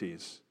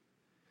possibilities.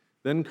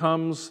 Then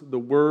comes the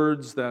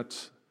words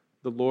that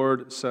the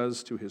Lord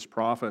says to his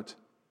prophet.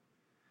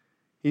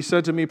 He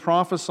said to me,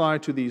 "Prophesy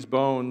to these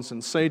bones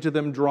and say to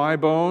them, dry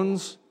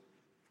bones,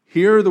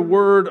 hear the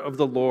word of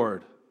the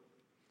Lord."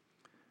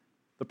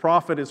 The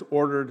prophet is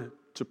ordered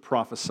to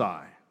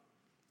prophesy.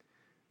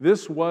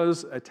 This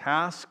was a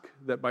task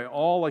that by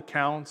all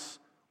accounts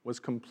was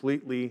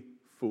completely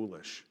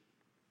foolish.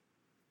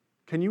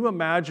 Can you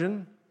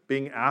imagine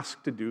being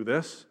asked to do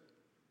this?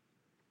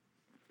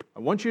 I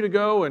want you to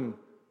go and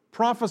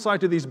prophesy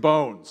to these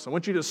bones. I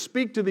want you to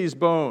speak to these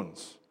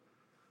bones.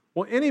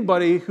 Well,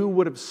 anybody who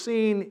would have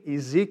seen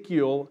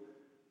Ezekiel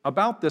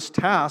about this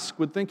task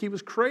would think he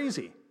was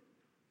crazy.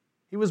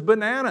 He was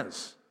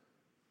bananas,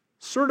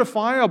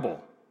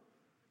 certifiable,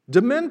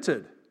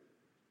 demented,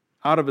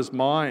 out of his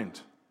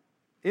mind,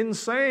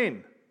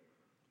 insane,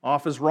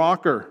 off his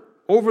rocker,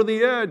 over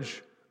the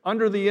edge,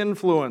 under the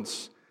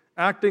influence,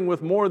 acting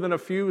with more than a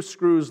few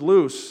screws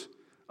loose,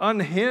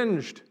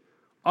 unhinged,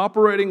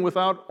 operating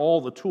without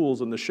all the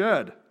tools in the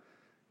shed,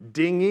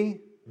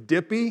 dingy,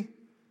 dippy,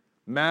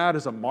 mad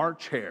as a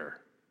March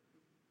hare.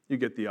 You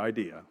get the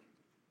idea.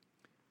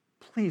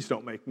 Please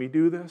don't make me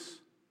do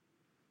this.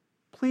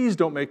 Please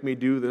don't make me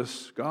do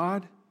this,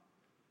 God.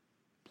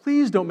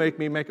 Please don't make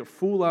me make a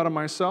fool out of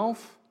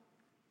myself.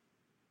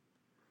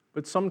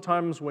 But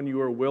sometimes when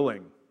you are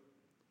willing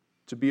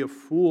to be a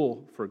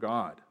fool for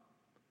God,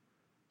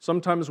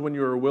 sometimes when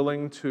you are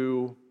willing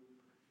to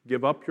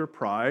give up your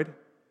pride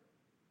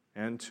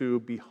and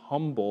to be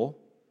humble,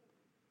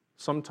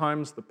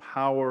 sometimes the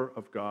power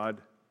of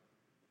God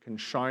can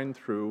shine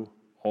through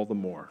all the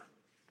more.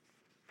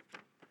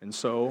 And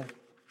so,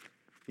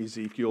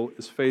 Ezekiel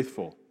is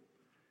faithful.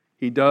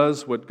 He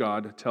does what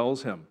God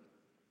tells him.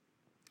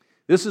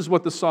 This is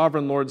what the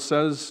sovereign Lord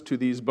says to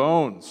these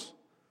bones.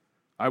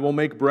 I will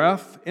make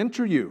breath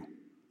enter you,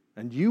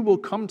 and you will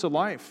come to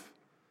life.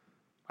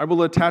 I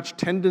will attach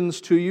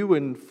tendons to you,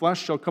 and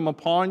flesh shall come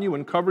upon you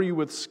and cover you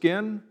with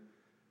skin.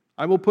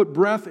 I will put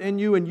breath in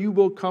you, and you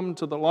will come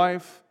to the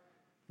life.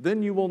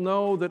 Then you will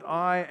know that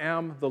I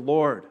am the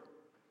Lord.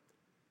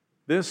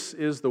 This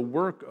is the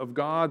work of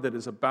God that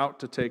is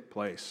about to take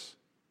place.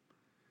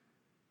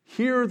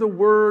 Hear the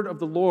word of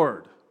the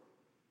Lord,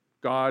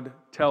 God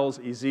tells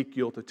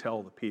Ezekiel to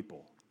tell the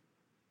people.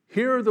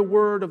 Hear the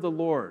word of the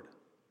Lord.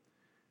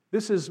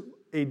 This is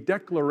a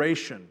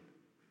declaration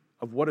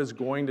of what is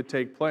going to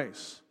take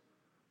place,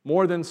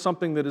 more than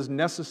something that is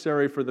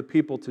necessary for the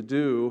people to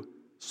do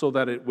so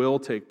that it will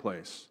take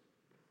place.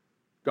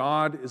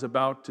 God is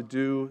about to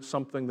do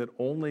something that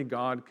only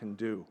God can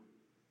do.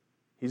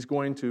 He's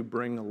going to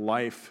bring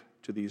life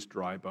to these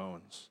dry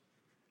bones.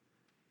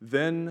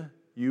 Then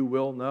you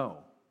will know.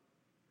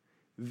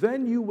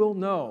 Then you will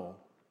know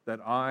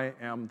that I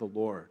am the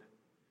Lord.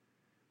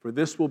 For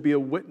this will be a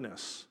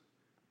witness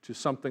to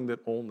something that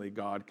only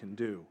God can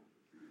do.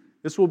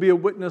 This will be a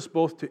witness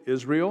both to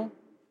Israel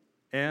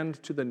and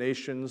to the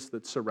nations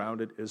that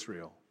surrounded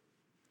Israel.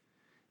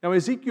 Now,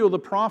 Ezekiel the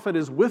prophet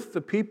is with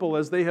the people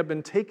as they have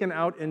been taken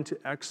out into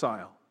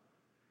exile.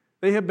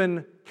 They have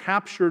been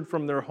captured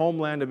from their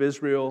homeland of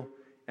Israel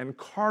and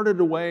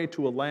carted away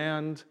to a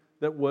land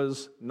that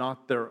was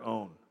not their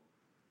own.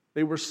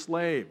 They were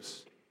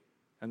slaves,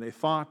 and they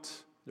thought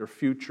their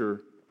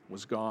future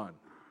was gone.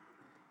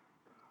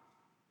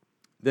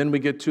 Then we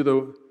get to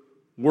the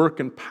work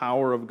and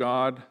power of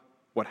God,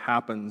 what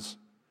happens.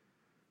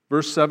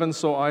 Verse 7,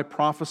 so I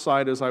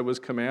prophesied as I was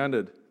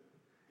commanded.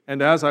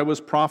 And as I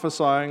was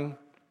prophesying,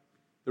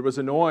 there was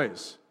a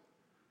noise,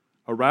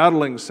 a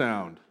rattling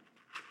sound.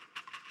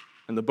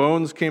 And the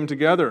bones came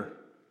together,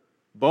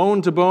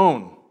 bone to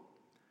bone.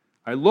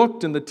 I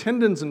looked, and the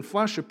tendons and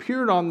flesh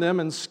appeared on them,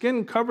 and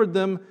skin covered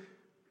them,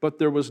 but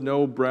there was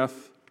no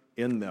breath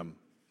in them.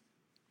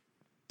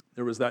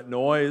 There was that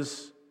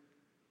noise,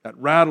 that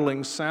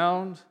rattling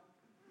sound,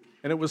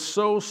 and it was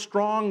so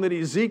strong that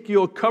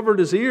Ezekiel covered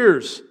his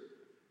ears.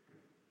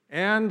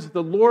 And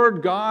the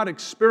Lord God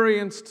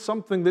experienced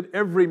something that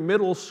every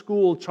middle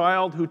school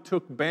child who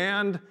took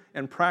band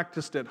and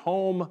practiced at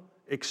home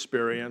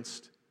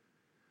experienced.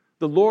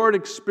 The Lord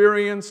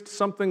experienced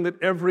something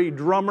that every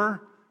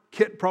drummer,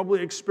 Kit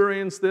probably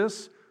experienced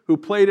this, who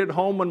played at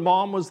home when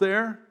mom was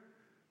there.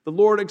 The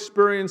Lord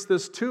experienced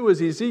this too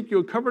as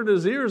Ezekiel covered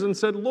his ears and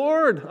said,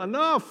 Lord,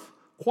 enough,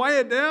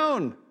 quiet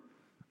down,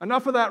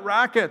 enough of that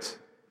racket.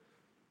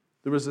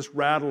 There was this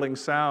rattling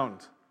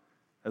sound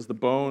as the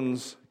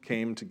bones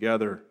came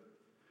together.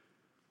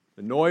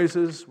 The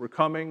noises were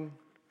coming,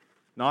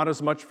 not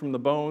as much from the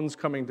bones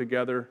coming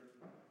together,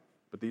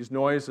 but these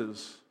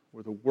noises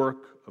were the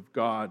work of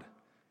God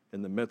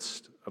in the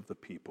midst of the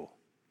people.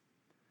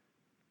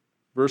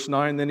 Verse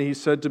 9, then he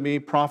said to me,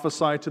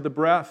 prophesy to the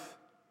breath.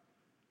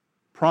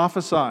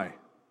 Prophesy,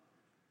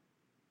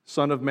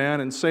 Son of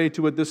man, and say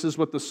to it, this is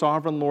what the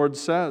sovereign Lord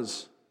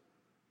says.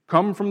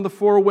 Come from the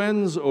four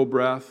winds, O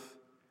breath,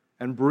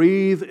 and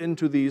breathe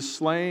into these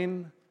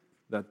slain,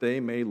 that they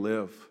may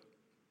live.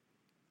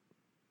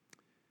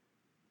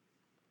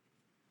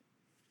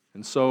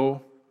 And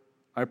so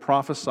I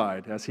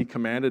prophesied as he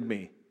commanded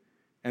me,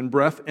 and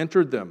breath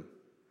entered them.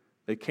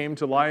 They came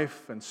to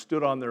life and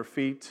stood on their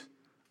feet,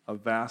 a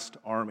vast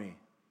army.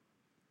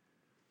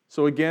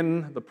 So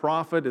again, the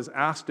prophet is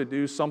asked to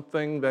do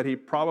something that he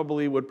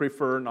probably would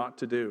prefer not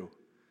to do.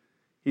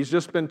 He's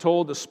just been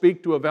told to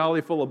speak to a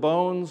valley full of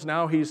bones.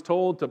 Now he's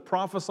told to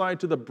prophesy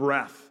to the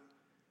breath,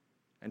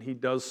 and he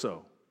does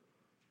so.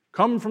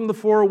 Come from the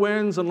four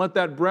winds and let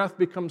that breath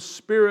become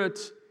spirit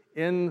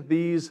in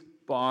these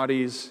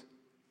bodies.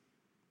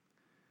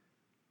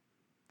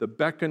 The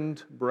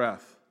beckoned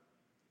breath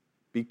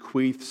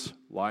bequeaths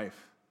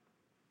life,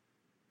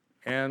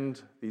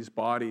 and these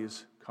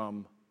bodies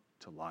come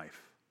to life.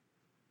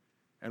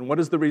 And what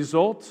is the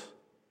result?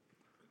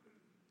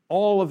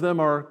 All of them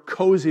are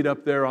cozied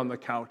up there on the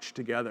couch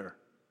together.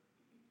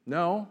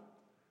 No,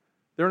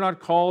 they're not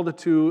called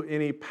to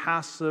any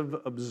passive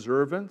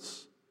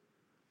observance.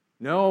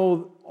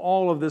 No,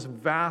 all of this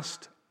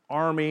vast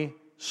army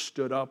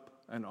stood up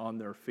and on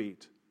their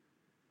feet.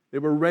 They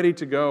were ready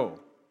to go.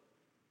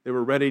 They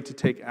were ready to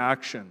take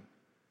action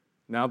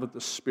now that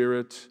the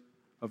Spirit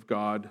of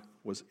God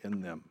was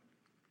in them.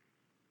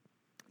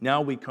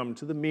 Now we come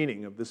to the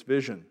meaning of this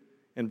vision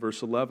in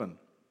verse 11.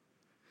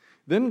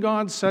 Then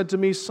God said to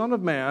me, Son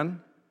of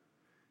man,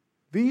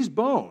 these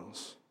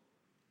bones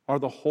are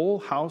the whole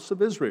house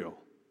of Israel.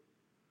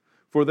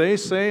 For they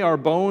say, our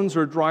bones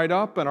are dried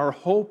up, and our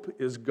hope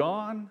is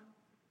gone,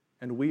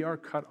 and we are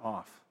cut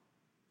off.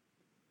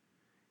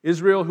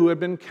 Israel, who had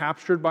been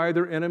captured by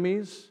their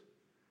enemies,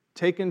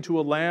 taken to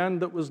a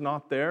land that was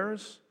not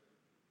theirs,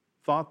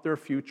 thought their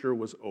future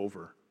was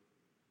over,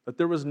 that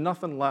there was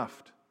nothing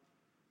left.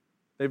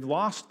 They've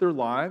lost their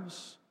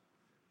lives.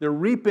 They're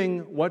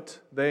reaping what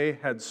they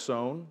had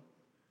sown.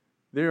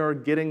 They are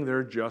getting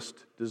their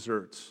just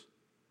deserts.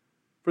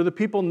 For the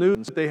people knew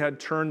that they had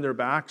turned their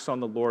backs on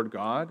the Lord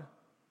God.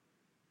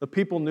 The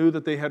people knew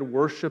that they had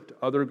worshiped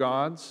other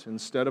gods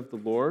instead of the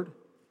Lord,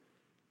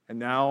 and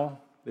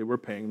now they were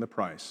paying the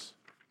price.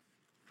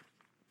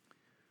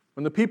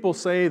 When the people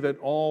say that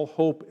all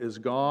hope is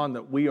gone,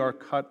 that we are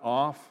cut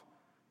off,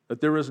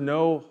 that there is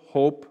no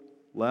hope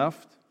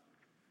left,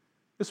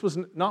 this was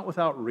not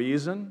without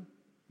reason,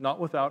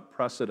 not without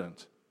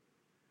precedent.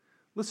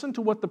 Listen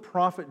to what the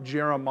prophet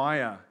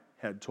Jeremiah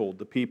had told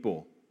the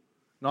people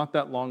not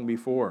that long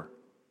before.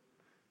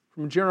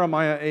 From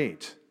Jeremiah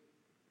 8,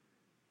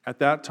 "At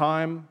that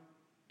time,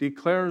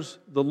 declares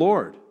the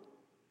Lord,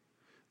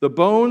 the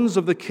bones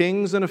of the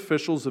kings and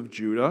officials of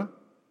Judah,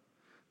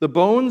 the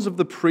bones of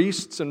the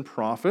priests and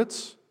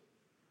prophets,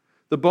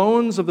 the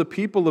bones of the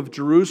people of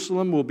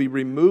Jerusalem will be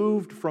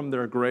removed from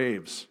their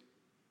graves.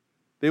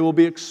 They will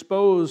be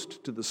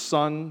exposed to the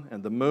sun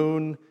and the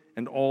moon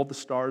and all the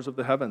stars of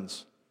the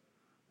heavens,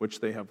 which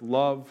they have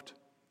loved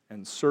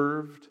and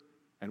served,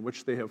 and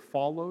which they have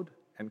followed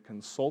and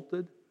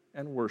consulted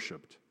and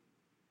worshiped.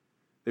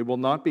 They will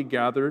not be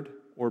gathered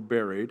or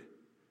buried,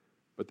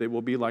 but they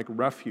will be like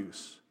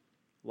refuse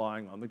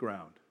lying on the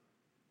ground."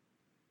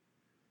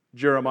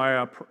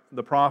 Jeremiah,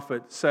 the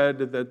prophet, said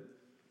that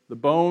the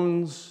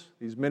bones,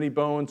 these many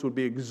bones, would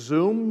be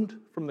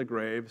exhumed from the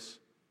graves,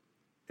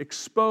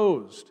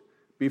 exposed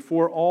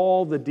before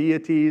all the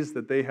deities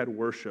that they had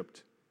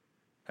worshipped,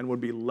 and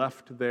would be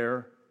left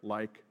there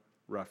like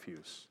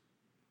refuse.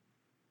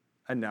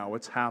 And now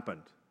it's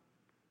happened.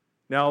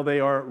 Now they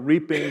are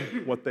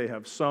reaping what they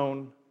have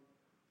sown.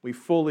 We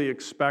fully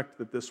expect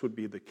that this would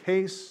be the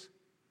case.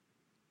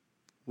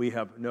 We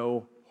have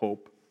no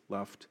hope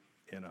left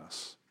in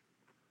us.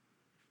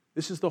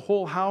 This is the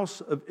whole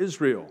house of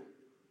Israel,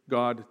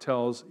 God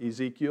tells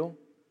Ezekiel.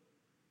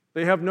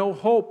 They have no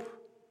hope.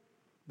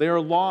 They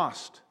are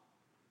lost.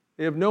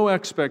 They have no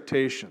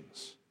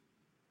expectations.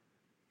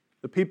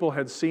 The people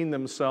had seen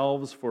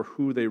themselves for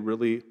who they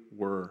really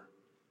were.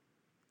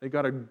 They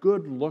got a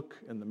good look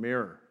in the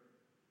mirror.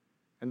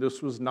 And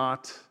this was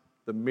not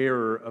the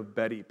mirror of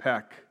Betty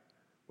Peck,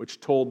 which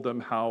told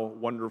them how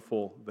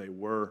wonderful they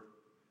were.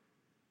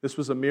 This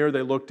was a mirror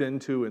they looked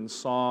into and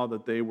saw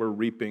that they were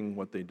reaping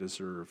what they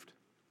deserved.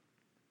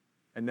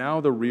 And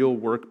now the real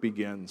work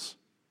begins.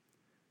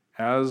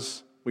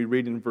 As we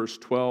read in verse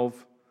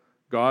 12,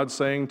 God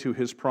saying to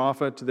his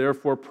prophet,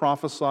 "Therefore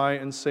prophesy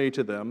and say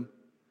to them,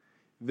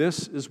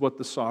 this is what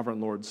the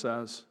sovereign Lord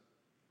says.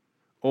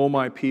 O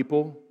my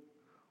people,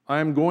 I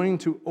am going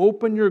to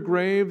open your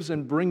graves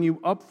and bring you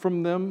up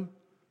from them.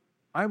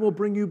 I will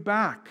bring you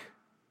back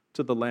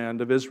to the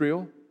land of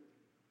Israel.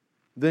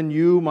 Then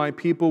you, my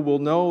people, will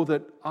know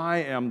that I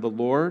am the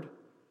Lord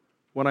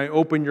when I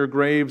open your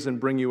graves and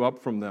bring you up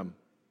from them.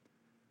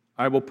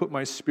 I will put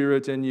my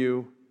spirit in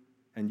you,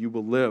 and you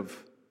will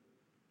live,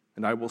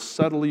 and I will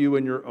settle you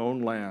in your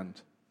own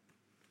land.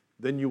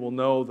 Then you will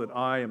know that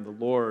I am the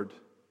Lord,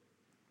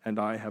 and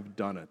I have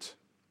done it."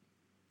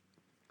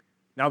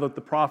 Now that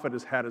the prophet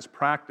has had his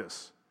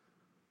practice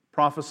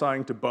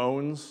prophesying to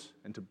bones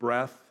and to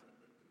breath,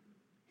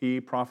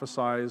 he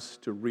prophesies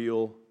to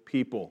real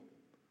people.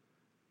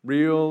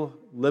 Real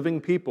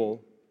living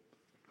people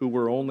who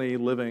were only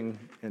living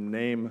in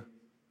name,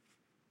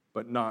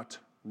 but not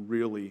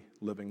really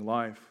living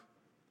life.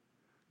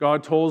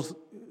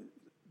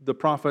 The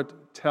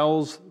prophet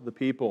tells the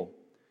people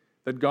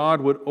that God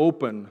would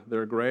open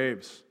their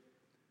graves.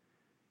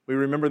 We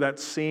remember that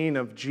scene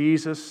of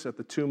Jesus at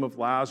the tomb of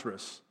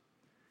Lazarus,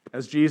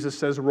 as Jesus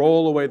says,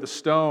 "Roll away the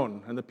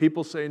stone," and the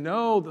people say,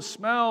 "No, the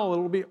smell, it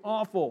will be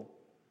awful."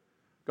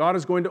 God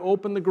is going to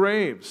open the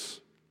graves,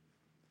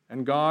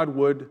 and God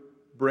would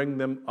bring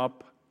them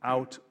up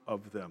out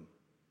of them.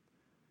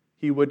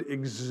 He would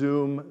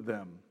exhume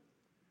them,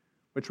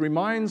 which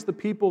reminds the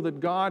people that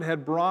God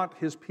had brought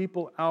his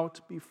people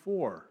out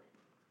before.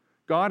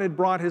 God had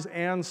brought his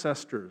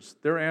ancestors,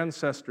 their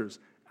ancestors,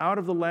 out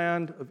of the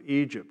land of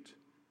Egypt,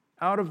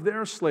 out of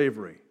their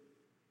slavery,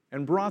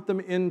 and brought them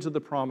into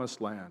the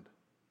promised land.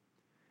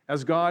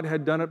 As God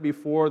had done it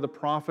before, the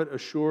prophet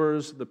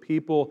assures the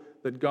people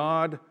that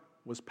God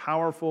was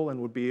powerful and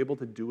would be able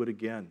to do it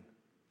again.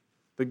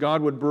 That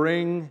God would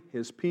bring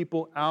his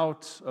people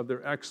out of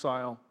their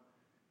exile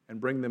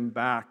and bring them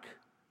back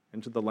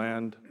into the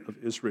land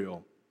of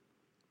Israel.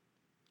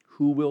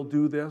 Who will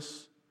do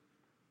this?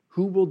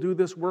 Who will do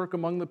this work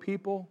among the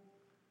people?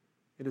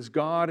 It is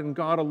God and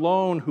God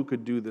alone who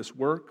could do this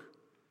work.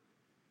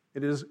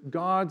 It is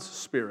God's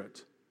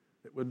Spirit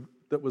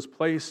that was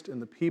placed in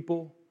the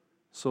people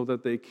so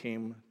that they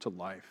came to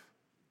life.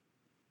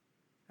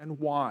 And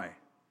why?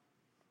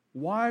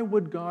 Why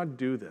would God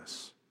do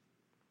this?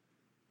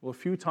 Well, a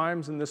few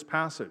times in this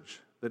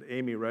passage that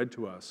Amy read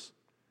to us,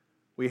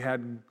 we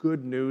had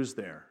good news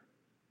there.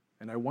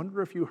 And I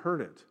wonder if you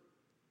heard it.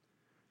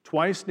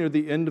 Twice near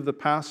the end of the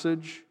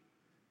passage,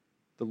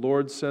 the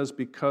Lord says,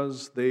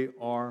 "Because they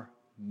are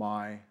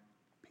my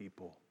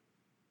people."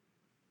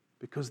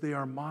 Because they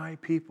are my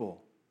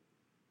people.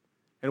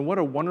 And what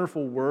a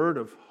wonderful word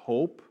of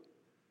hope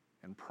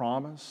and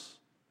promise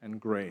and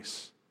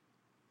grace.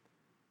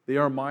 They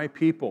are my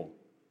people.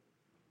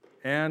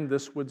 And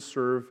this would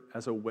serve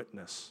as a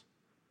witness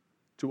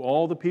to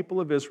all the people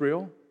of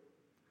Israel,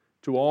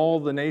 to all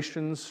the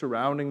nations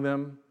surrounding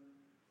them,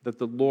 that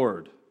the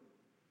Lord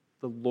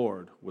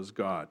was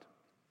God.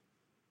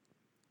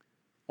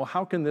 Well,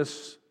 how can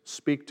this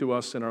speak to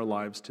us in our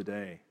lives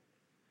today?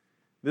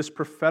 This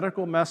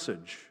prophetical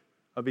message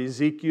of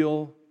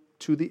Ezekiel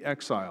to the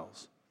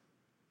exiles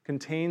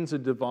contains a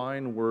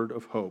divine word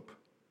of hope.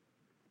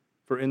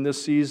 For in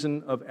this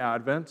season of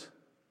Advent,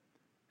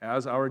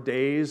 as our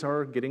days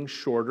are getting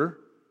shorter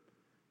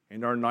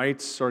and our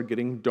nights are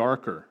getting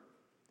darker,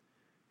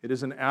 it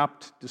is an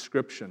apt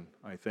description,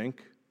 I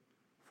think,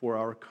 for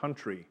our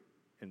country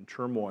in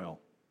turmoil.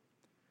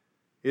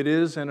 It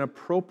is an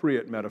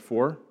appropriate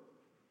metaphor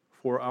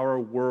for our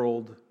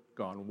world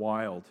gone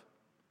wild.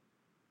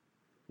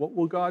 What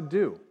will God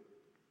do?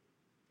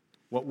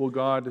 What will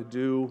God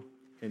do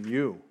in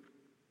you?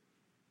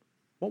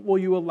 What will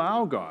you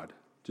allow God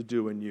to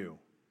do in you?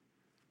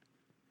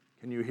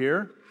 Can you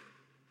hear?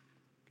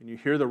 Can you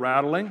hear the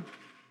rattling?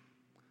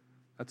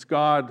 That's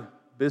God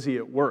busy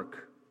at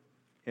work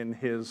in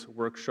his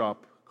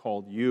workshop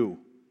called you.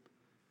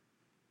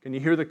 Can you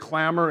hear the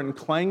clamor and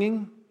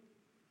clanging?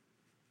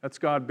 That's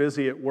God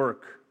busy at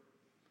work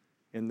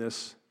in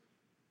this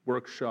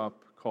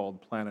workshop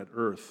called planet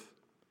Earth.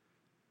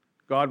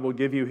 God will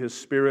give you his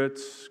Spirit.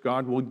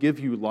 God will give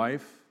you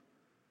life.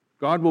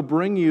 God will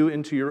bring you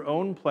into your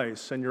own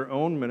place and your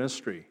own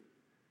ministry,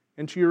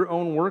 into your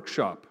own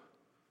workshop,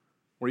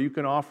 where you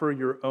can offer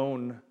your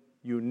own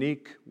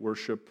unique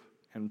worship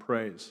and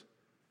praise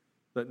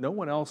that no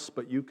one else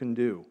but you can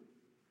do,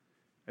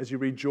 as you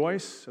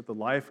rejoice at the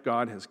life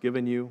God has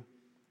given you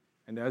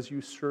and as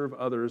you serve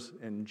others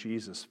in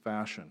Jesus'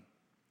 fashion.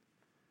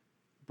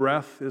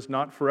 Breath is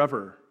not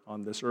forever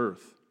on this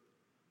earth.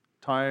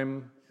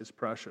 Time is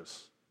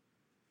precious.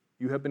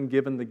 You have been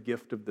given the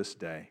gift of this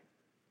day.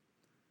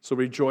 So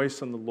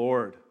rejoice in the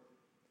Lord.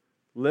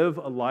 Live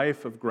a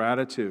life of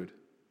gratitude.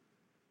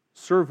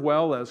 Serve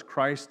well as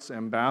Christ's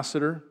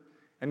ambassador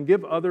and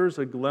give others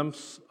a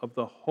glimpse of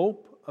the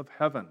hope of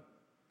heaven,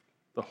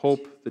 the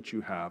hope that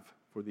you have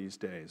for these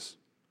days.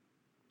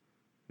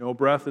 No,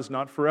 breath is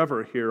not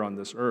forever here on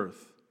this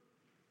earth,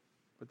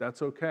 but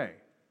that's okay,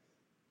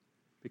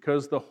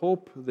 because the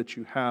hope that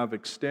you have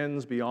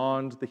extends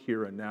beyond the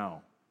here and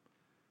now.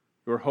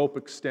 Your hope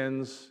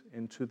extends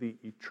into the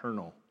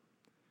eternal,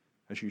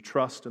 as you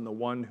trust in the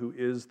one who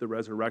is the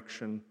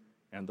resurrection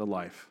and the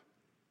life.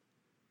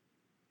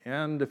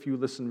 And if you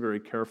listen very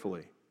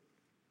carefully,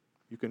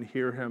 you can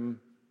hear him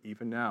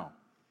even now,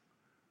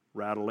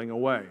 rattling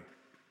away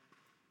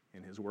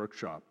in his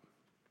workshop.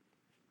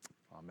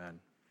 Amen.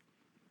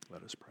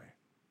 Let us pray.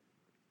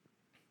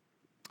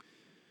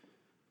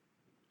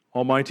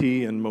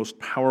 Almighty and most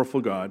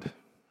powerful God,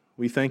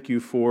 we thank you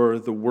for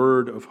the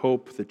word of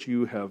hope that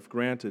you have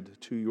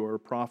granted to your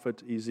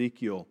prophet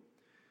Ezekiel,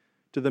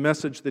 to the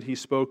message that he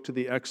spoke to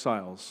the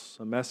exiles,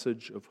 a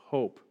message of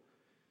hope,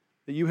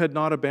 that you had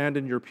not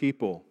abandoned your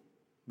people,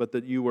 but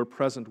that you were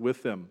present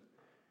with them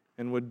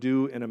and would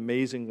do an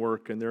amazing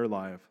work in their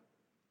life.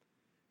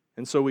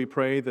 And so we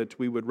pray that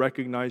we would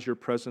recognize your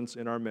presence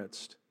in our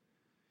midst.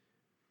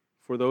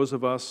 For those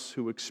of us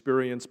who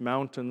experience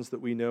mountains that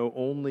we know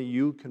only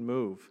you can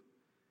move,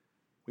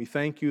 we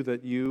thank you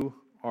that you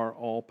are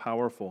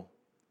all-powerful,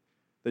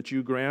 that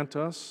you grant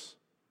us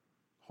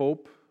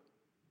hope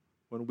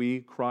when we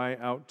cry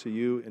out to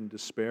you in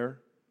despair,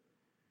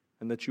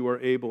 and that you are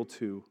able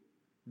to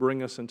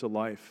bring us into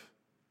life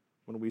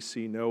when we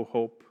see no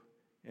hope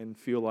and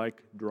feel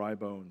like dry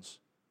bones.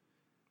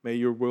 May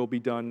your will be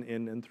done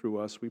in and through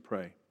us, we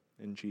pray.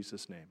 In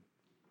Jesus' name,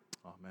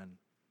 amen.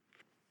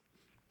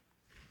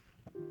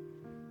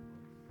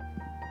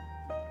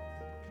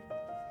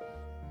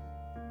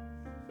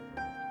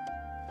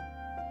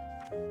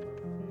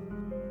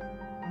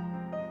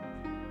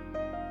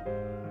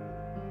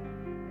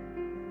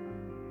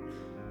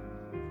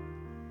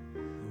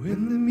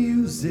 When the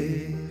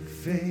music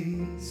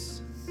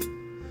fades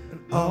and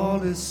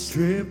all is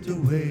stripped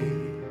away,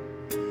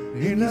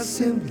 and I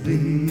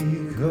simply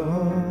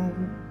go,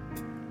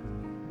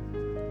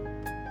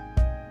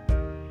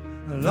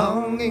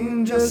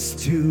 longing just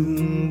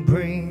to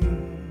bring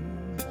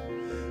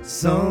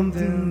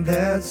something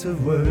that's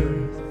of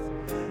worth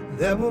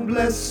that will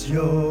bless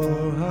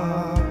your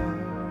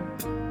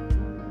heart.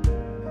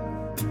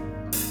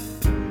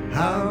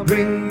 I'll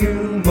bring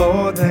you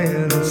more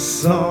than a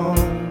song,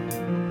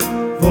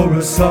 for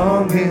a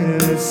song in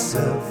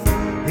itself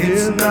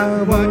is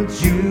not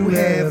what you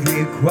have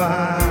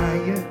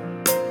required.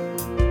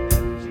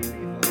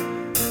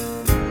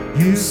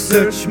 You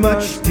search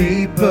much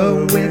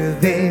deeper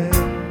within,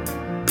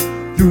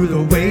 through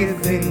the way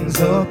things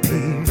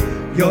appear.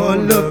 You're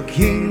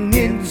looking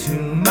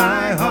into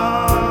my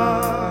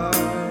heart.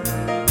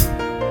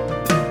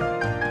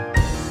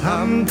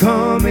 I'm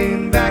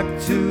coming back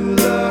to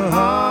the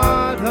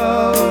heart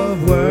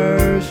of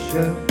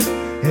worship,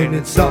 and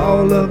it's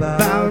all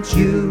about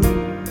you.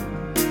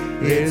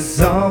 It's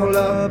all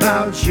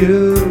about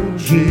you,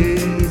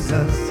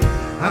 Jesus.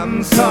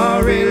 I'm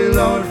sorry,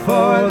 Lord,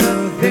 for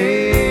the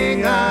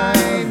thing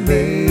I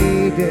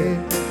made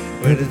it,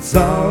 when it's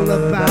all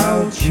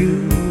about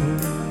you.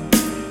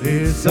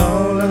 It's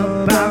all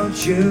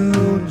about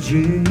you,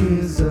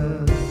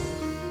 Jesus.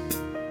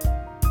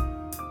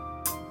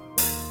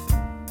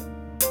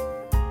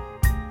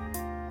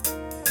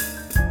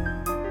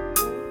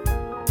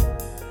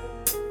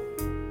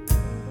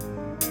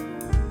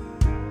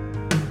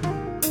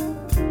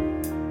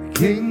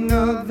 King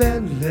of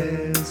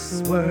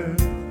endless worth,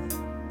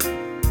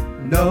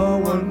 no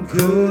one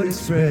could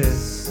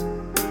express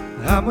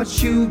how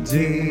much you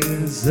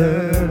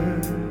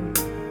deserve.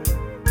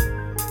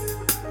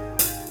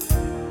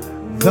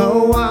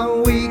 Though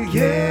I'm weak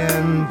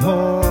and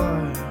poor,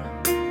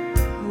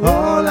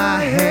 all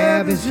I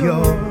have is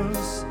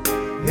yours,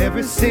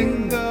 every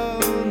single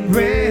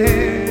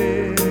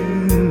breath.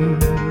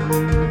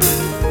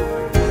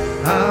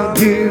 I'll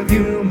give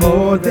you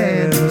more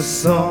than a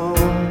song,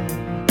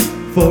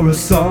 for a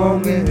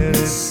song in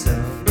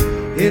itself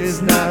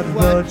is not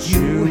what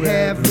you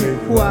have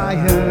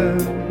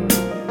required.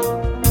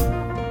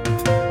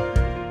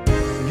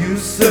 You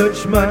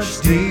search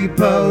much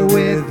deeper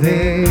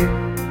within.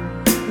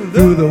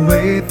 Through the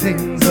way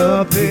things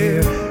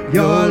appear,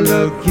 you're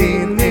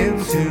looking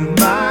into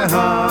my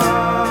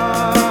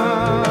heart.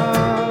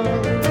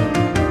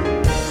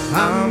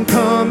 I'm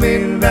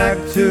coming back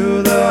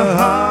to the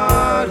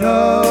heart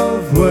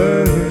of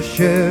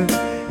worship,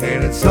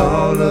 and it's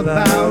all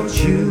about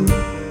you.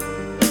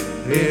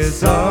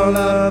 It's all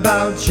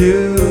about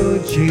you,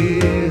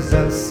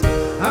 Jesus.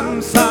 I'm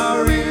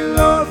sorry,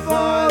 Lord,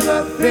 for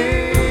the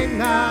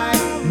thing I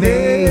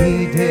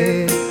made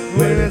it.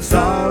 When it's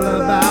all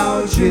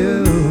about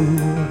you,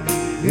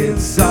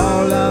 it's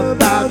all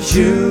about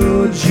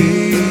you,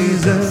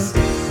 Jesus.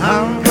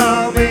 I'm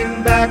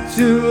coming back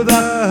to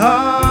the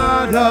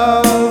heart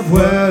of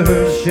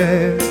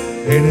worship,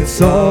 and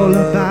it's all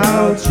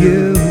about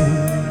you.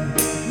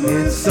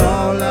 It's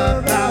all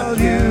about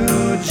you,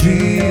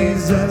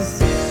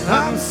 Jesus.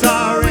 I'm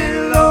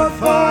sorry, Lord,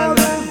 for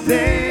the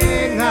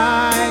thing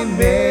I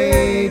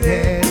made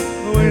it.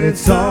 When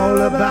it's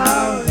all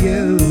about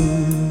you,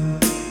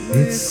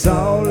 it's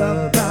all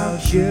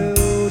about you,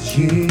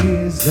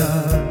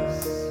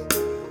 Jesus.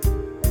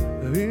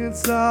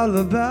 It's all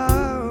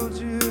about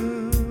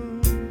you.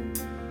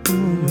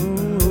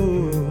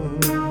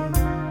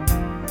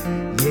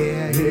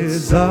 Yeah,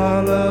 it's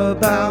all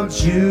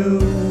about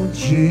you,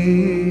 Jesus.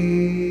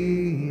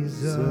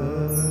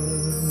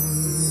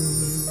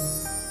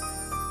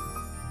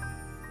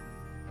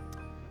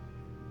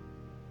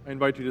 I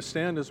invite you to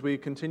stand as we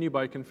continue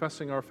by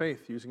confessing our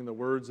faith using the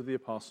words of the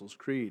Apostles'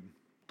 Creed.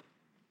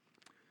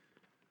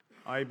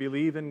 I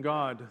believe in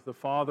God, the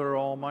Father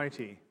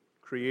Almighty,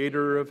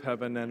 creator of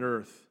heaven and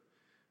earth.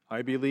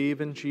 I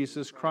believe in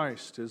Jesus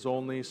Christ, his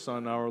only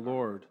Son, our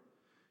Lord.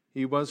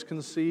 He was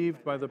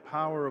conceived by the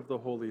power of the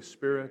Holy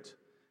Spirit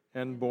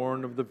and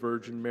born of the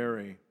Virgin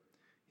Mary.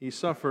 He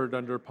suffered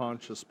under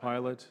Pontius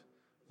Pilate,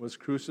 was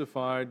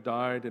crucified,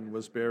 died, and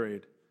was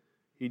buried.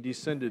 He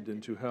descended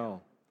into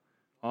hell.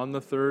 On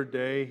the third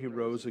day he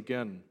rose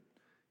again.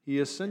 He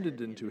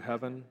ascended into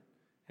heaven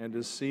and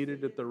is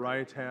seated at the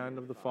right hand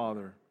of the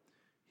Father.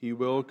 He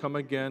will come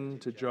again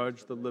to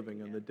judge the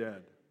living and the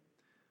dead.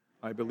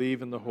 I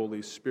believe in the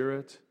Holy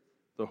Spirit,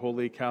 the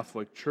Holy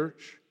Catholic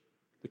Church,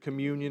 the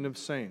communion of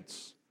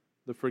saints,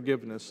 the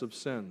forgiveness of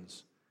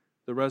sins,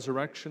 the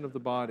resurrection of the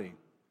body,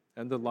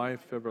 and the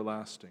life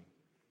everlasting.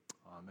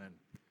 Amen.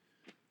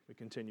 We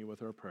continue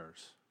with our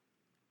prayers.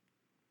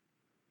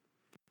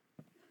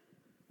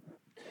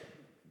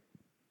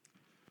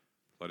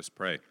 Let us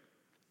pray.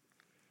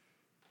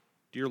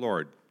 Dear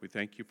Lord, we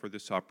thank you for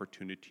this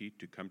opportunity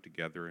to come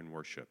together and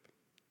worship.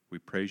 We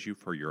praise you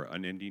for your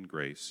unending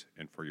grace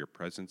and for your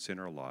presence in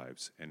our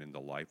lives and in the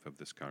life of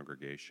this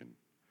congregation.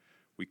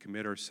 We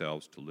commit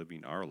ourselves to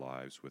living our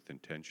lives with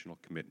intentional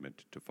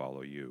commitment to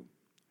follow you.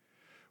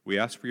 We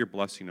ask for your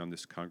blessing on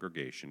this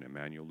congregation,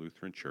 Emmanuel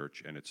Lutheran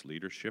Church, and its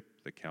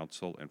leadership, the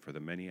council, and for the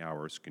many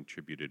hours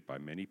contributed by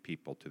many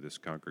people to this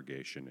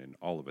congregation and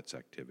all of its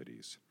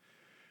activities.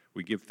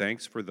 We give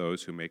thanks for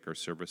those who make our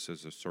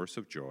services a source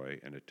of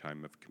joy and a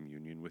time of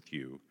communion with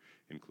you,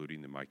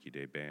 including the Mikey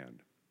Day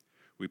Band.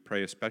 We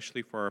pray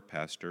especially for our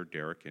pastor,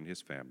 Derek, and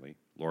his family.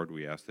 Lord,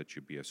 we ask that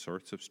you be a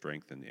source of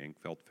strength in the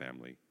Engfeld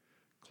family.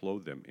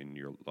 Clothe them in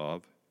your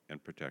love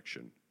and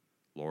protection.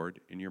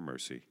 Lord, in your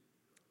mercy.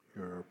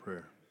 Hear our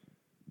prayer.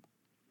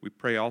 We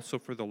pray also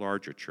for the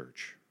larger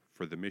church,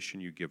 for the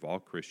mission you give all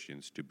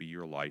Christians to be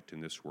your light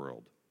in this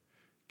world.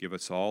 Give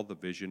us all the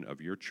vision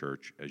of your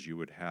church as you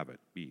would have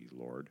it be,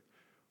 Lord.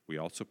 We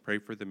also pray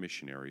for the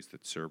missionaries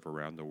that serve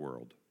around the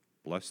world.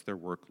 Bless their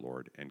work,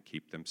 Lord, and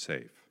keep them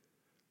safe.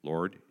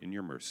 Lord, in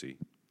your mercy.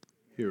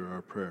 Hear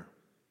our prayer.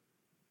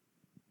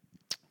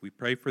 We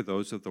pray for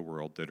those of the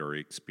world that are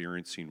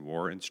experiencing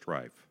war and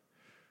strife.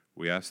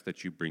 We ask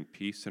that you bring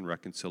peace and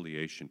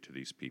reconciliation to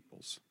these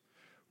peoples.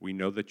 We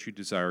know that you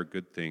desire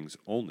good things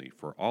only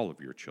for all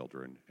of your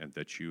children, and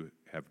that you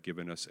have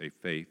given us a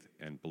faith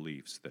and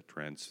beliefs that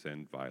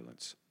transcend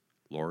violence.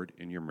 Lord,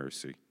 in your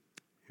mercy.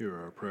 Hear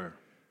our prayer.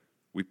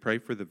 We pray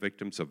for the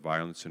victims of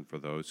violence and for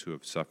those who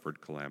have suffered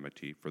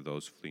calamity, for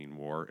those fleeing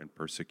war and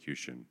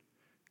persecution.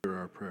 Hear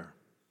our prayer.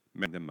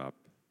 Mend them up,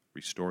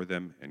 restore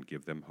them, and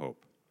give them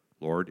hope.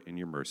 Lord, in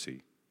your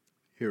mercy.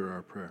 Hear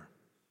our prayer.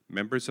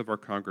 Members of our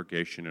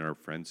congregation and our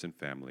friends and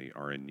family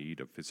are in need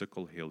of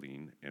physical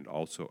healing and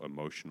also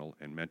emotional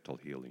and mental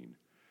healing.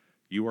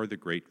 You are the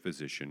great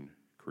physician,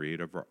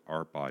 creator of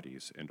our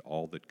bodies and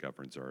all that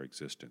governs our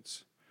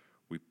existence.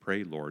 We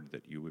pray, Lord,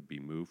 that you would be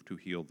moved to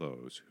heal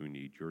those who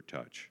need your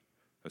touch,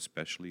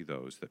 especially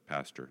those that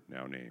Pastor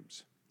now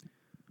names.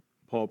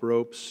 Paul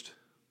Brobst,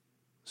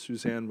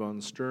 Suzanne von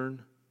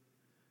Stern,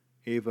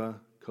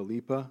 Ava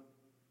Kalipa.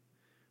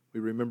 We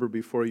remember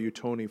before you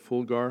Tony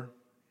Fulgar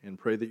and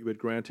pray that you would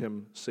grant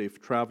him safe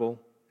travel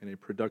and a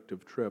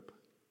productive trip.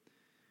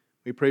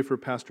 We pray for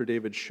Pastor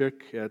David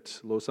Schick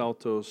at Los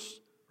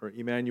Altos, or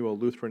Emmanuel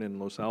Lutheran in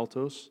Los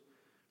Altos,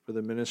 for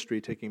the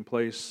ministry taking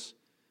place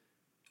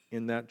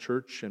in that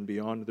church and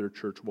beyond their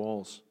church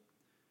walls.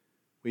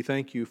 We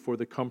thank you for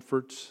the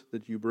comfort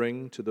that you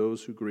bring to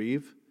those who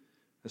grieve.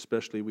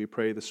 Especially we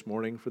pray this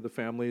morning for the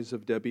families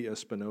of Debbie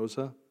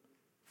Espinoza,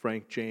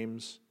 Frank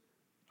James,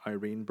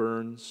 Irene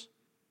Burns,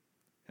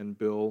 and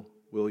Bill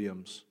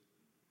Williams.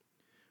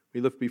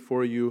 We lift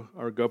before you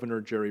our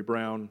Governor Jerry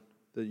Brown,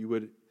 that you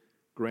would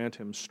grant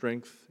him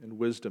strength and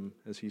wisdom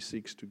as he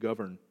seeks to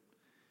govern.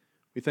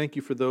 We thank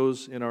you for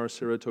those in our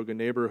Saratoga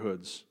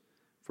neighborhoods,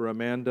 for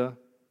Amanda,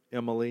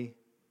 Emily,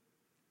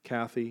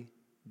 Kathy,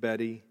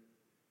 Betty,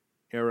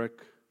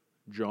 Eric,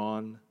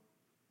 John,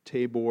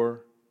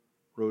 Tabor,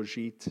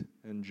 Rojit,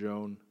 and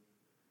Joan.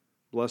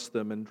 Bless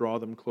them and draw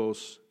them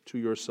close to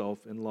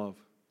yourself in love.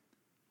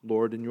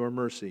 Lord, in your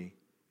mercy.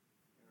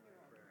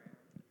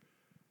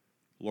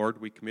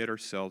 Lord, we commit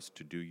ourselves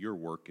to do your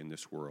work in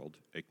this world,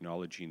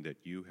 acknowledging that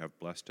you have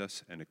blessed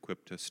us and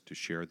equipped us to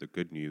share the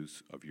good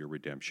news of your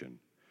redemption.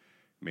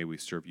 May we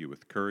serve you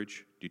with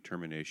courage,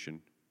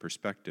 determination,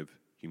 perspective,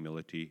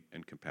 humility,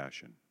 and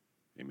compassion.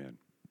 Amen.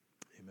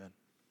 Amen.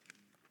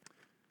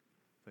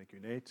 Thank you,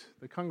 Nate.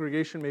 The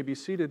congregation may be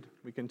seated.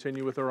 We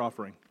continue with our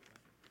offering.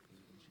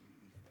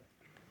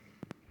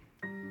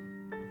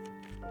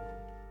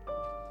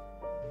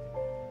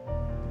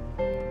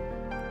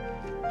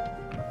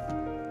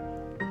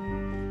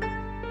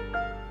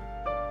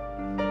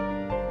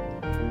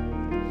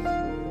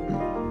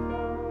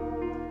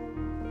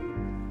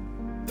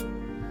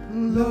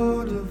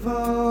 Lord of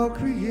all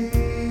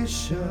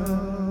creation,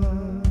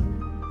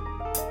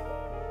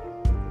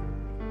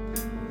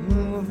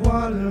 of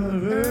water,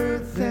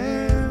 earth,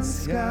 and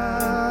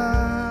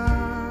sky,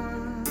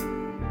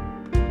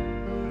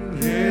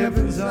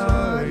 heavens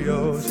are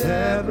your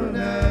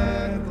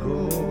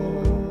tabernacle.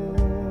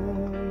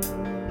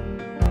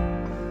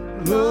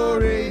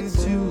 Glory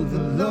to the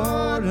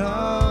Lord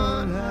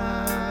on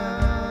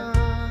high,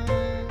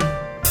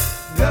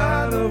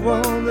 God of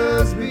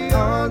wonders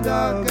beyond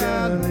our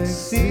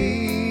galaxy.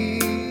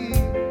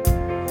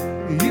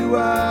 You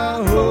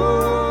are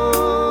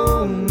holy,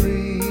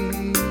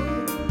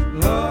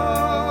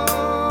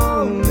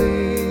 holy.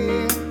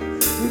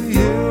 The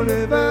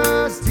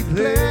universe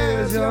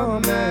declares your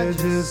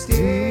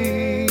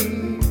majesty.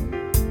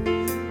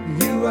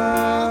 You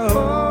are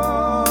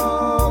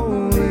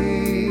holy,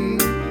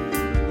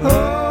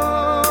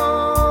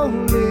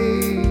 holy,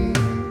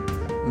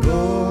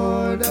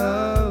 Lord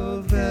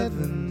of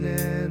heaven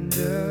and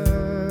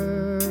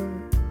earth,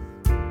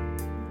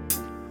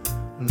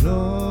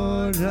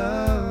 Lord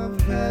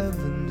of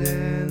heaven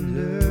and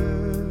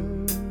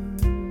earth.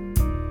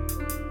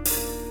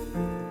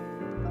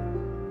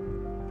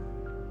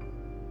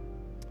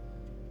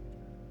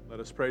 Let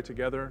us pray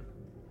together.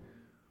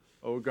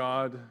 O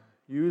God,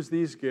 use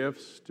these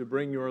gifts to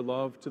bring your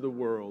love to the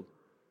world.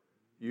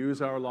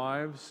 Use our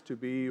lives to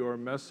be your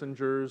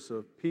messengers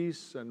of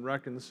peace and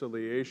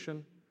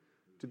reconciliation,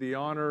 to the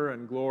honor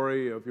and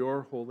glory of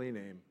your holy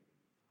name.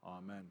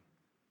 Amen.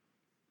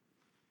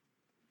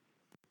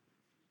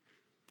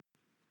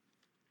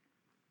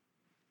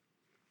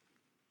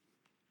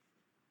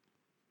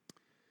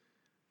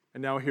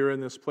 And now here in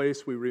this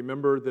place we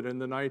remember that in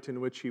the night in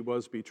which he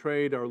was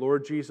betrayed, our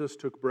Lord Jesus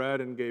took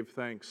bread and gave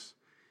thanks.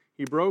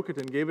 He broke it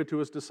and gave it to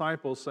his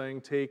disciples,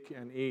 saying, "Take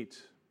and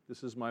eat.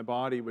 This is my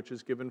body, which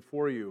is given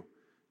for you.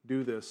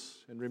 Do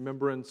this in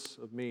remembrance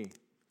of me."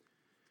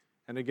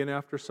 And again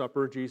after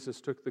supper,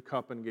 Jesus took the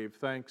cup and gave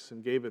thanks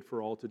and gave it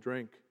for all to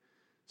drink,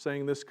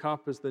 saying, "This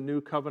cup is the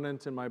new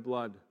covenant in my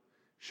blood,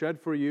 shed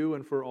for you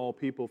and for all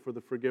people for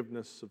the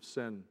forgiveness of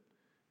sin.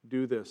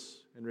 Do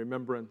this in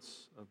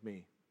remembrance of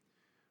me."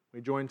 We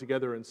join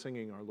together in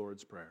singing our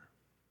Lord's Prayer.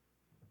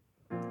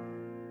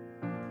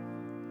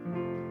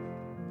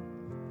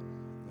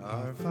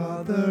 Our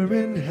Father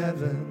in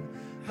heaven,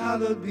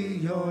 hallowed be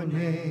your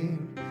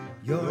name.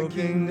 Your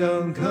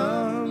kingdom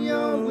come,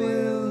 your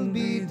will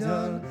be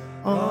done,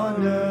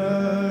 on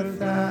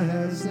earth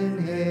as in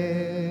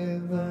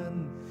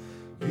heaven.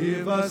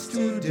 Give us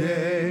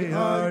today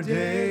our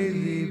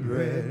daily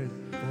bread.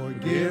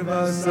 Forgive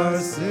us our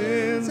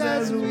sins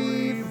as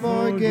we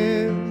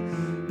forgive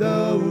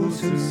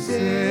those who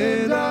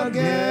sin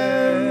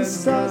against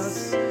against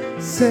us.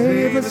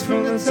 Save us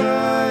from the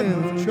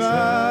time of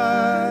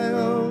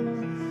trial,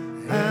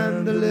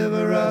 and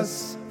deliver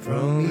us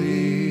from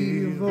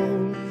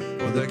evil.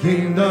 For the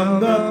kingdom,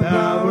 the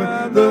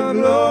power, the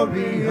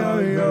glory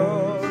are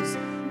yours,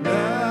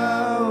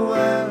 now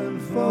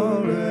and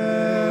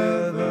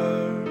forever.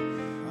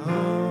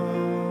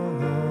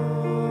 Amen.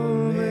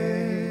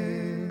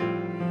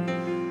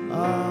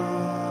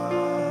 Amen.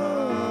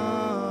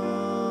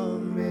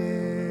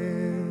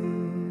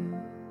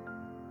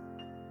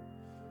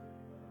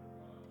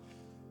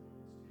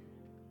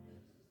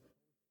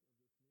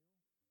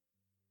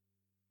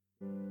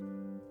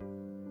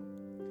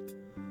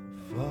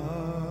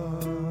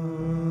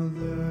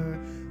 Father,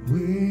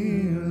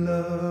 we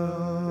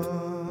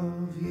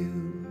love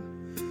you.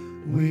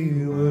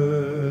 We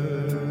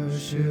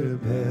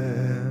worship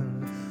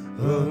and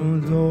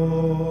adore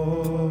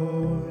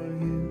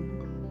you.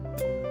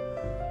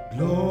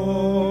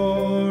 Glorify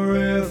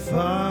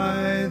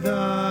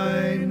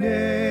thy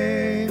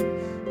name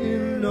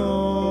in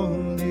all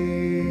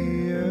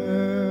the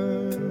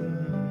earth.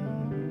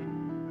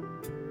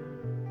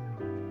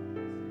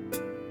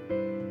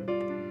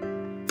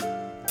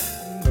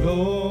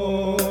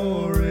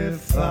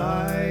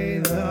 Glorify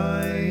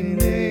thy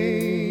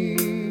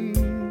name.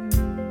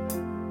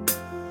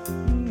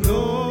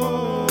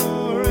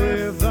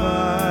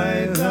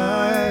 Glorify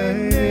thy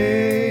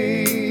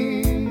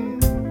name.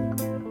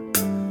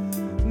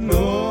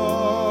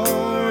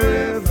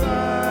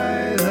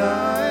 Glorify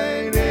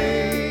thy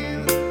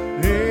name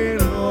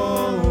in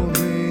all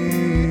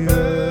the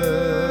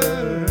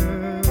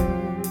earth.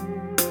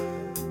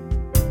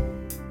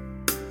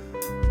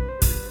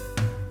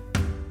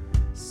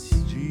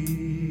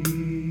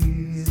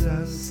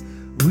 Jesus,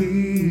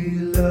 we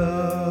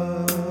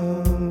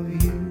love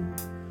you.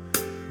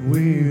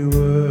 We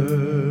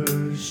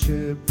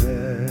worship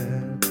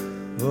and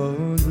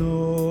adore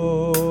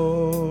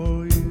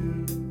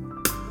you.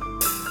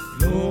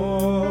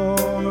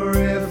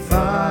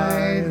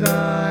 Glorify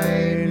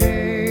thy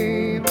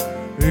name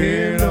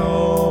in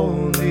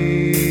all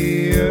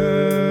the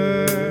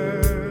earth.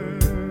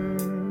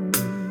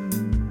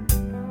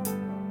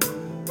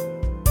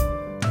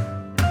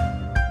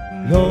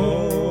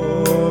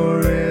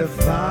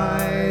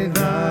 Glorify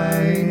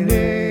thy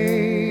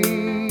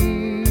name.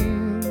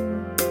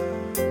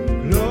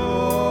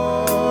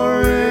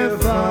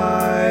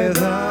 Glorify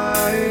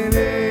thy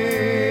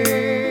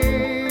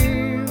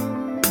name.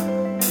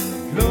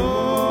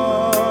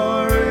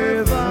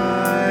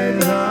 Glorify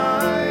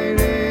thy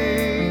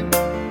name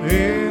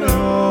in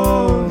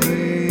all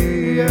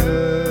the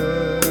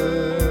earth.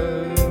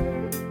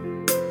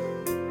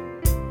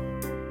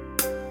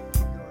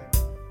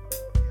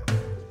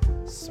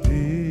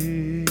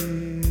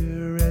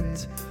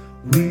 Spirit,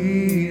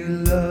 we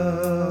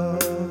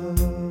love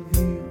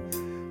you.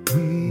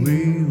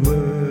 We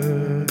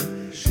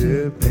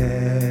worship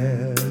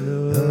and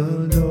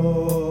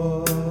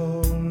adore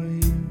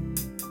you.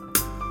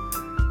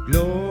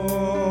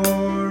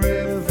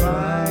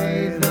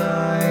 Glorify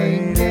thy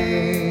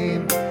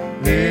name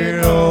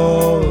in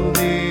all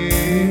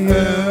the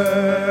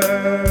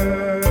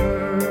earth.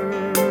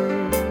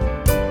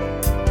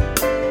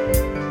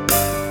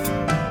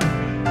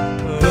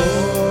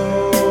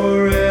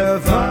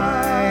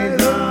 Glorify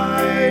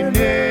thy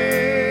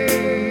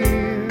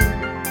name.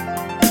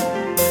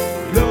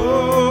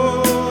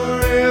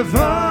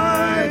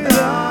 Glorify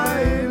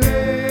thy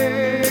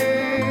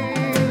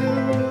name.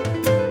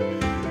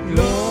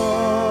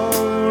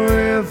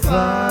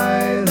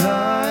 Glorify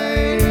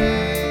thy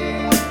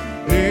name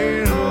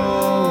in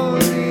all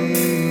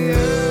the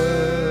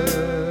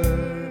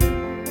earth.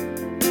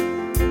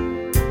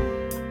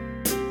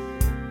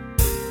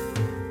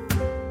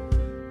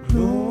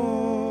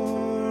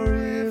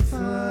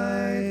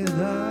 Glorify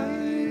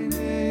thy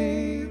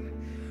name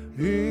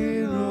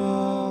in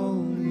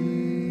all the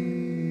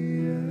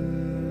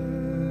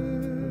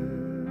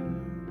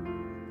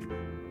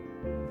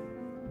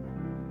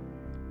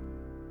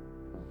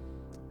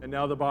And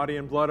now the body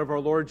and blood of our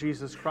Lord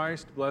Jesus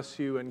Christ bless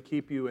you and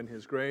keep you in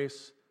his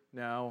grace,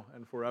 now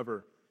and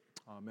forever.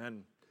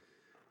 Amen.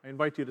 I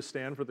invite you to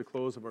stand for the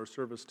close of our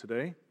service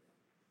today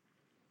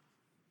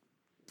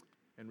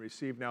and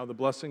receive now the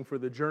blessing for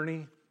the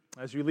journey.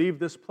 As you leave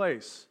this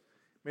place,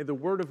 may the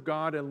Word of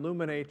God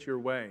illuminate your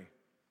way,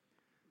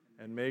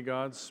 and may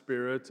God's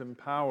Spirit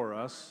empower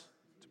us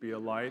to be a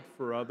light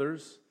for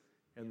others.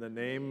 In the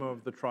name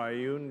of the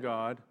triune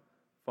God,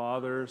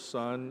 Father,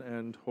 Son,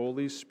 and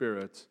Holy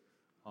Spirit.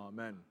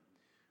 Amen.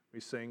 We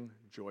sing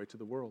Joy to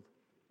the World.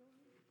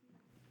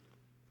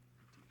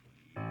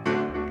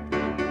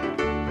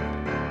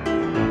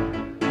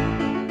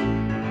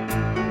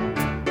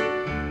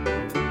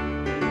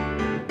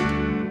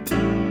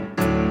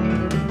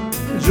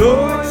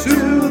 Joy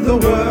to the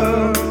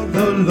world,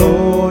 the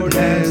Lord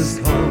has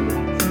come.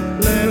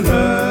 Let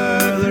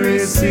earth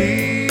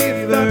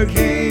receive the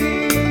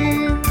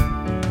King.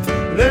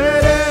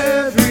 Let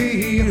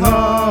every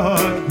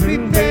heart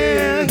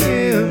prepare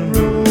him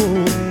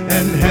room,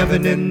 and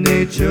heaven and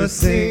nature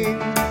sing.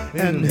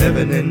 and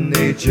heaven and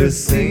nature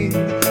sing,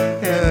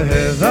 and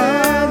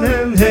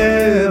heaven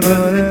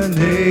and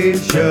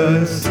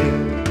nature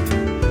sing.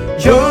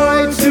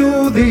 Joy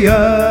to the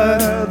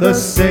earth, the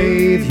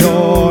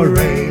Savior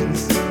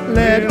reigns.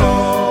 Let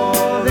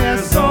all their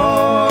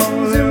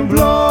songs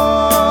employ,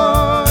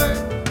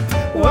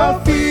 while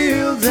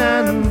fields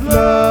and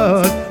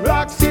floods,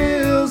 rocks,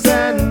 hills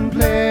and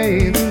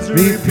plains,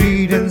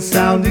 repeat and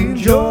sounding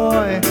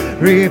joy,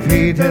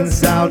 repeat and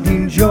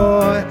sounding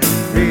joy,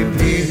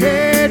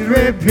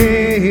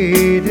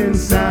 repeat and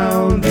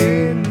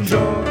sounding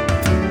joy.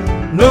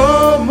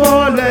 No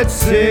more let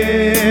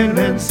sin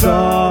and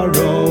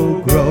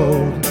sorrow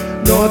grow,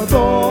 nor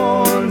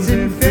thorns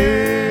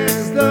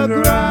infest the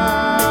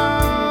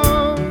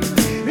ground.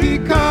 He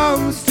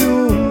comes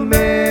to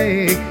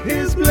make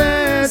his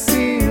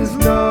blessings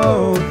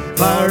known,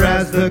 far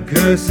as the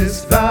curse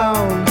is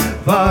found,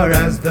 far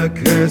as the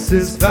curse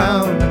is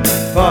found,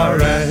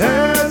 far as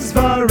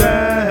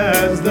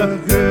the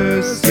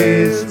curse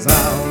is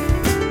found.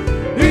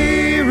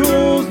 He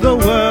rules the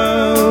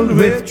world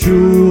with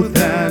truth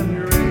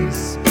and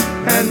grace,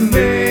 and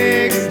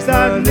makes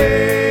the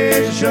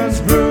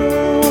nations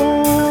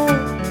prove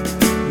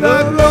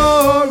the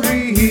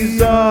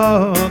glories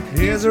of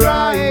his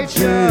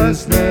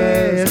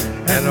righteousness,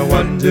 and the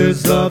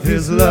wonders of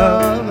his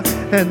love,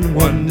 and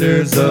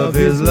wonders of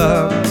his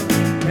love,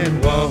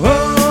 and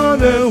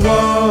wonders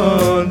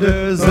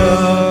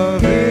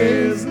of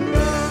his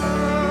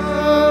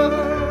love.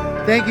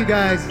 Thank you,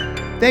 guys.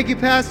 Thank you,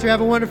 Pastor.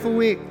 Have a wonderful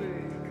week.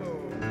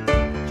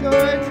 Joy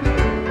to